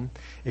psalm.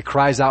 It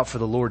cries out for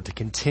the Lord to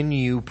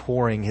continue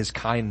pouring his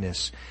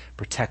kindness,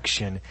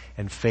 protection,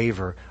 and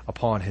favor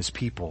upon his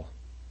people.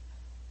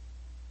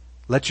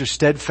 Let your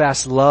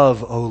steadfast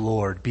love, O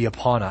Lord, be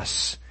upon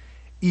us,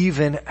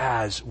 even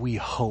as we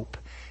hope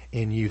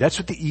in you. That's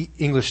what the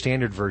English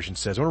Standard Version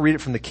says. I want to read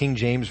it from the King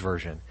James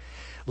Version.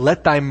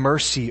 Let thy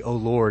mercy, O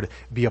Lord,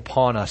 be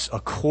upon us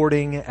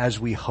according as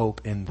we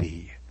hope in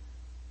thee.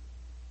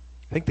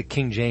 I think the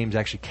King James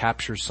actually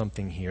captures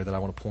something here that I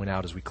want to point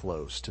out as we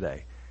close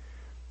today.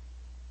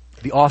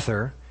 The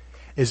author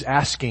is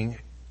asking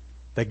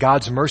that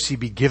God's mercy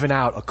be given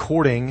out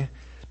according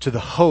to the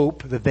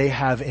hope that they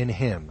have in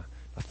him.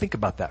 Now think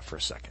about that for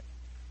a second.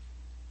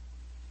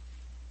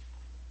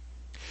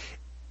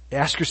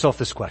 Ask yourself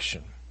this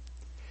question.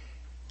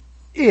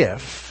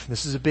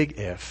 This is a big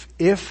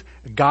if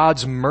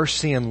God's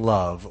mercy and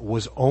love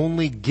was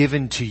only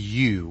given to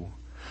you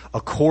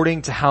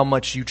according to how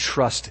much you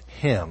trust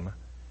him,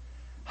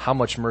 how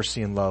much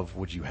mercy and love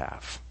would you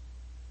have?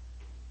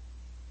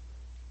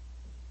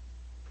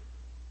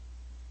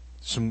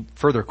 Some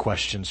further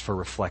questions for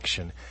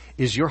reflection.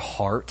 Is your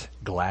heart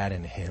glad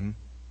in him?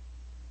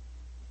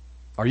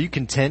 Are you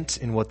content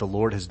in what the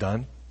Lord has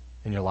done?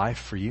 in your life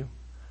for you?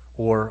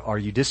 Or are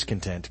you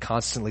discontent,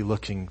 constantly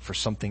looking for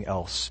something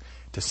else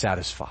to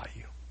satisfy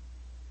you?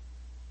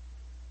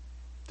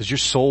 Does your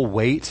soul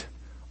wait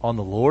on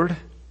the Lord?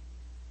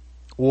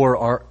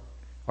 Or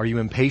are you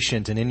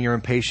impatient, and in your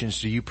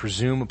impatience do you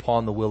presume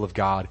upon the will of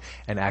God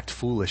and act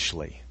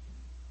foolishly?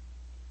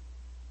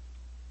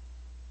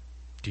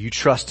 Do you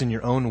trust in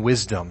your own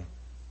wisdom,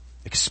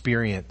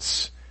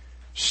 experience,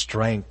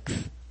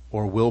 strength,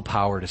 or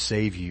willpower to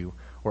save you?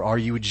 Or are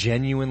you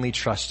genuinely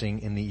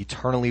trusting in the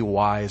eternally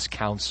wise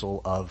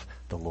counsel of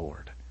the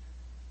Lord?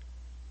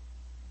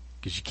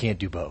 Because you can't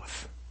do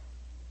both.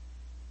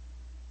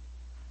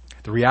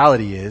 The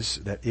reality is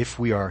that if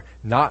we are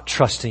not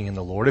trusting in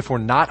the Lord, if we're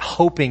not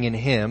hoping in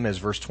Him, as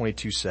verse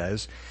 22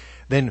 says,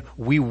 then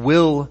we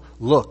will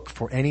look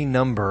for any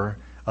number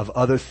of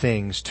other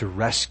things to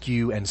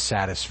rescue and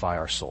satisfy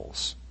our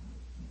souls.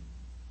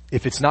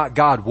 If it's not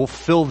God, we'll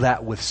fill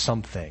that with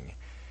something.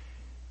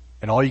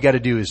 And all you got to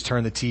do is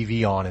turn the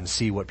TV on and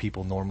see what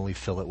people normally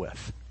fill it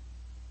with.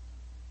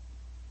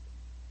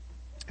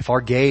 If our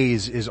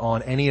gaze is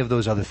on any of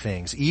those other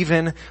things,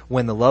 even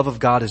when the love of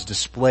God is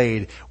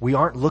displayed, we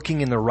aren't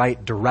looking in the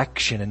right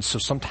direction, and so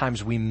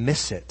sometimes we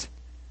miss it.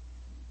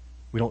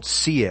 We don't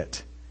see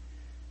it.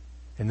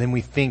 And then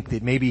we think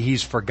that maybe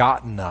He's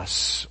forgotten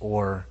us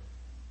or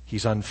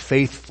He's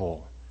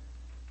unfaithful.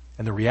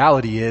 And the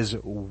reality is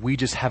we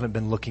just haven't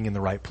been looking in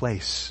the right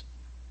place.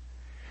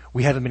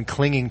 We haven't been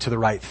clinging to the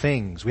right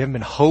things. We haven't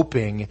been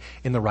hoping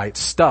in the right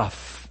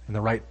stuff, in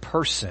the right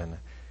person.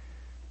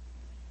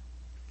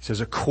 It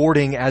says,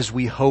 according as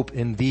we hope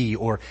in thee,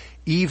 or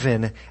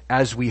even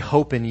as we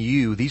hope in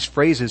you. These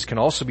phrases can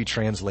also be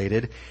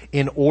translated,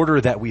 in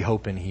order that we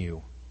hope in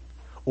you,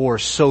 or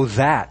so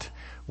that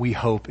we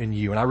hope in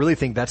you. And I really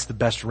think that's the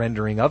best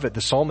rendering of it.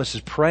 The psalmist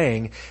is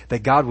praying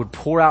that God would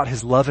pour out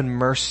His love and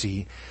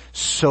mercy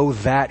so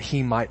that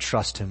he might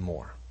trust Him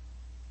more.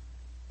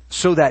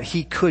 So that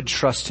he could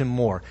trust Him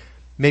more.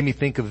 Made me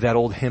think of that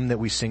old hymn that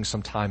we sing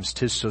sometimes,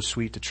 "'Tis so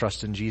sweet to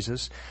trust in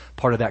Jesus."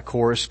 Part of that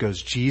chorus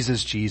goes,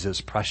 Jesus,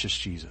 Jesus, precious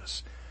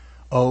Jesus.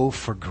 Oh,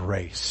 for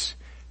grace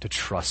to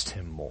trust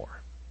Him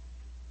more.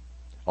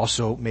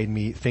 Also made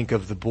me think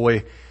of the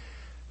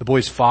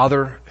boy's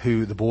father,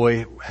 who the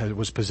boy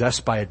was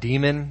possessed by a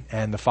demon,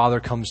 and the father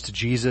comes to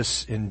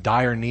Jesus in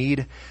dire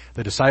need.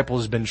 The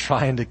disciples have been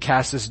trying to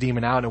cast this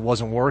demon out and it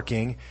wasn't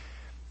working.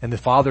 And the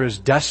father is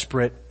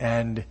desperate,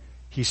 and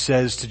he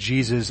says to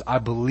Jesus, I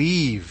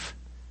believe,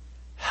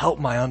 help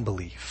my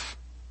unbelief.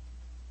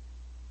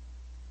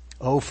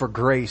 Oh, for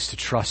grace to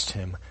trust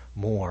Him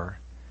more.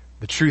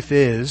 The truth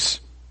is,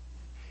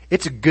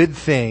 it's a good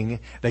thing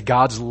that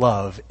God's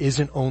love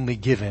isn't only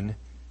given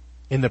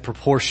in the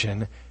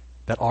proportion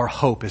that our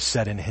hope is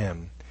set in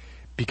Him,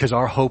 because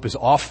our hope is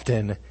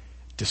often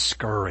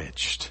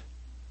discouraged.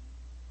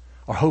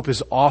 Our hope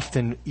is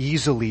often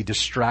easily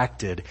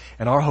distracted,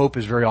 and our hope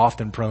is very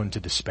often prone to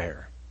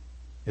despair,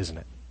 isn't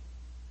it?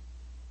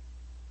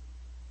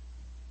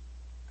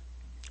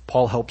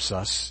 Paul helps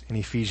us in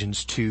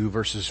Ephesians 2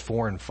 verses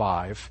 4 and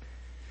 5.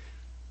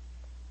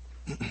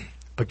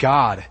 But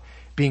God,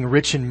 being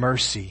rich in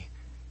mercy,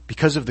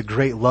 because of the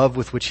great love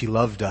with which He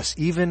loved us,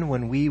 even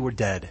when we were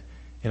dead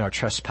in our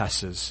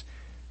trespasses,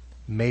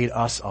 made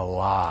us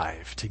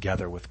alive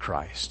together with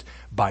Christ.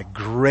 By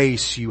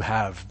grace you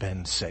have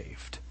been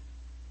saved.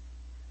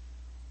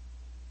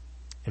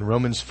 In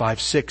Romans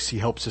 5:6, he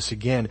helps us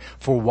again.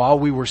 For while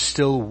we were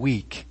still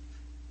weak,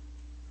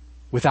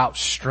 without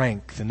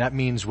strength, and that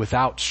means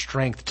without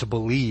strength to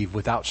believe,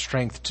 without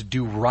strength to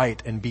do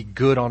right and be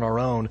good on our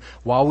own,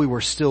 while we were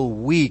still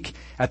weak,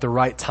 at the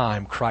right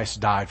time, Christ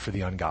died for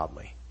the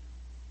ungodly.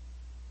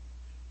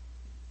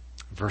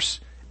 Verse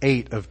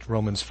 8 of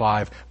Romans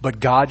 5, but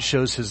God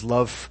shows His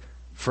love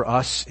for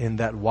us in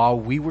that while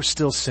we were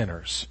still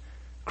sinners,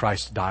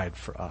 Christ died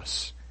for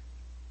us.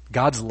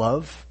 God's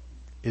love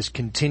is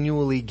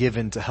continually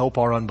given to help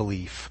our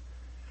unbelief,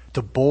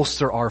 to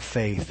bolster our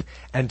faith,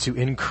 and to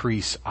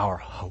increase our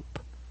hope.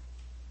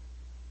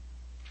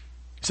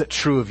 Is that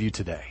true of you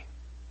today?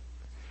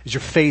 Is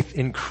your faith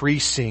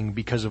increasing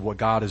because of what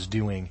God is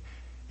doing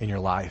in your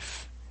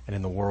life and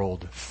in the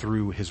world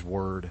through His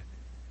Word?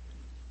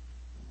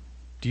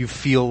 Do you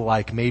feel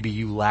like maybe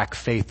you lack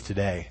faith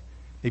today?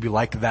 Maybe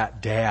like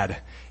that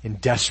dad in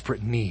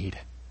desperate need.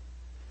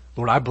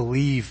 Lord, I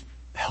believe,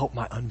 help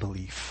my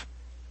unbelief.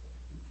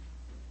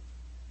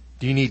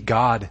 Do you need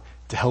God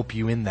to help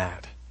you in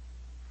that?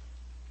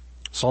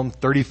 Psalm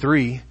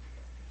 33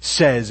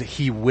 says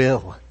He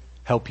will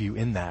help you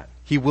in that.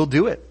 He will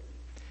do it.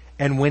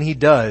 And when He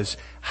does,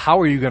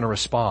 how are you going to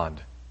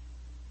respond?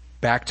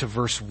 Back to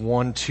verse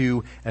 1,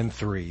 2, and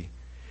 3.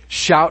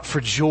 Shout for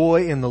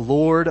joy in the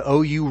Lord,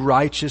 O you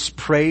righteous,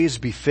 praise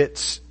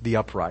befits the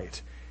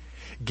upright.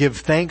 Give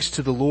thanks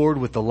to the Lord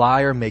with the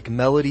lyre, make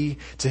melody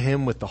to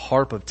Him with the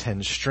harp of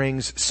 10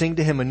 strings. Sing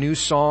to Him a new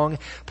song,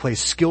 play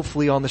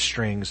skillfully on the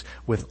strings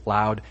with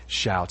loud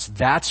shouts.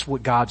 That's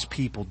what God's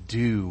people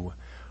do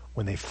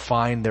when they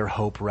find their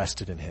hope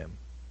rested in Him.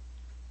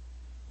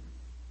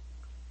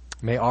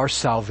 May our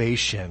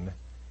salvation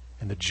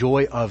and the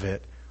joy of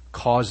it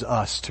cause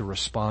us to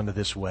respond to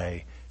this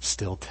way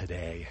still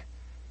today.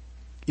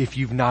 If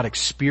you've not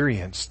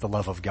experienced the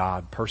love of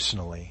God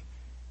personally,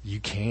 you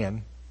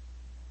can.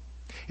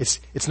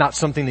 It's not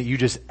something that you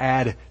just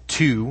add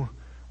to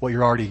what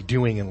you're already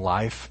doing in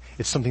life.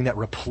 It's something that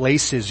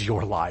replaces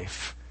your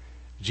life.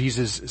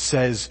 Jesus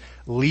says,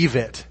 leave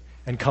it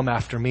and come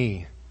after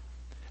me.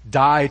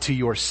 Die to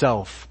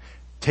yourself.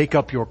 Take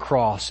up your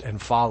cross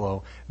and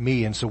follow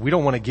me. And so we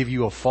don't want to give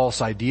you a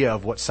false idea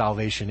of what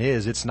salvation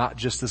is. It's not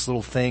just this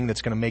little thing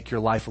that's going to make your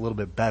life a little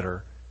bit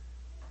better.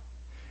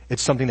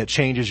 It's something that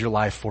changes your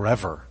life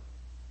forever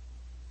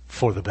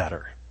for the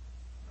better.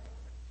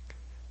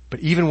 But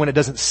even when it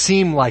doesn't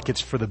seem like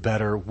it's for the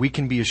better, we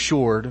can be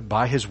assured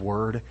by His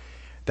Word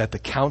that the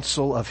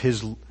counsel of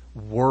His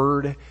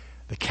Word,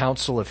 the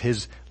counsel of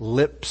His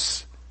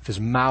lips, of His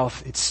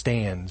mouth, it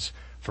stands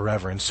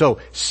forever. And so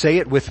say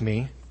it with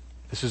me.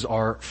 This is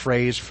our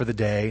phrase for the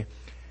day.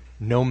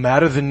 No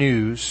matter the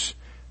news,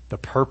 the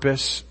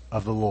purpose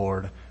of the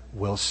Lord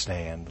will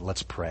stand.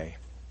 Let's pray.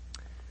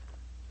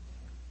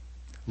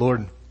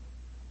 Lord,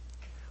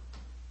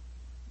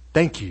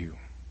 thank you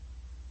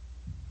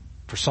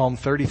for Psalm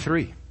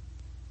 33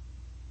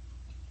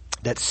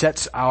 that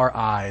sets our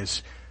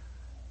eyes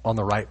on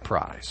the right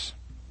prize.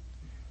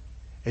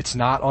 It's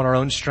not on our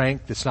own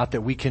strength. It's not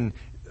that we can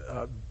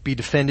be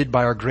defended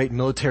by our great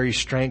military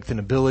strength and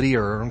ability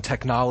or our own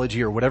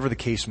technology or whatever the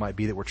case might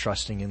be that we're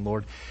trusting in,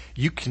 Lord.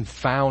 You can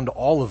found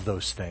all of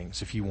those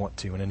things if you want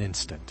to in an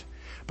instant.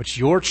 But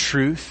your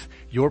truth,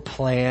 your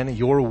plan,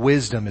 your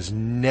wisdom is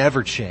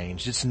never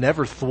changed. It's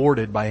never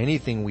thwarted by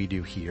anything we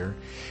do here.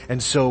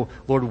 And so,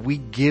 Lord, we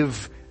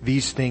give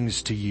these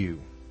things to you.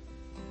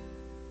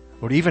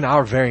 Lord, even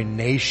our very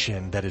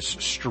nation that is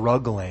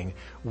struggling,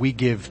 we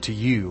give to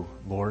you,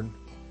 Lord.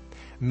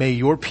 May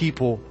your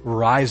people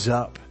rise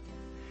up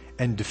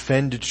and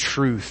defend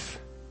truth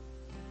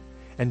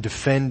and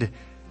defend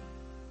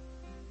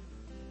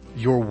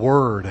your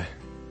word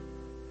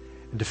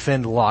and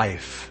defend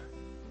life,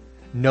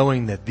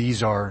 knowing that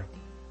these are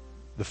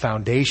the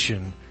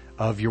foundation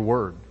of your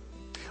word.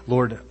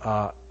 Lord,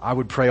 I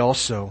would pray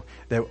also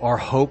that our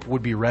hope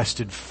would be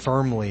rested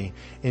firmly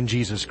in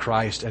Jesus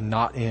Christ and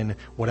not in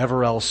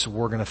whatever else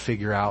we're going to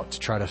figure out to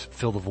try to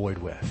fill the void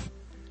with.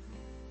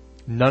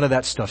 None of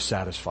that stuff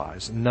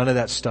satisfies. None of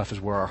that stuff is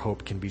where our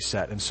hope can be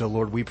set. And so,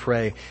 Lord, we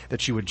pray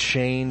that you would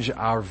change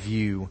our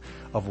view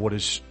of what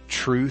is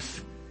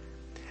truth.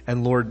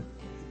 And Lord,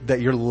 that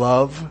your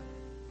love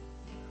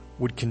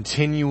would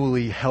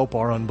continually help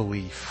our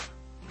unbelief,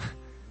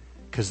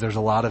 because there's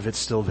a lot of it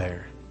still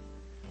there.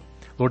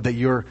 Lord, that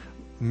your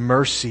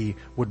mercy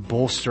would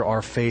bolster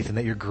our faith and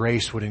that your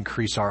grace would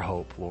increase our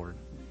hope, Lord,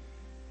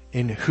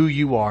 in who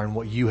you are and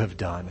what you have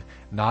done,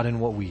 not in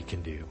what we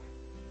can do.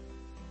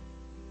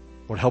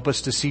 Lord, help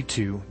us to see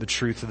too the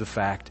truth of the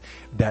fact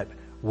that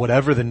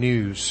whatever the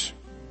news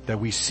that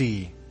we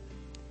see,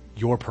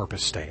 your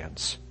purpose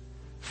stands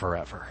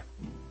forever.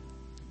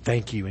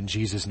 Thank you. In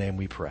Jesus' name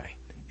we pray.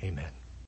 Amen.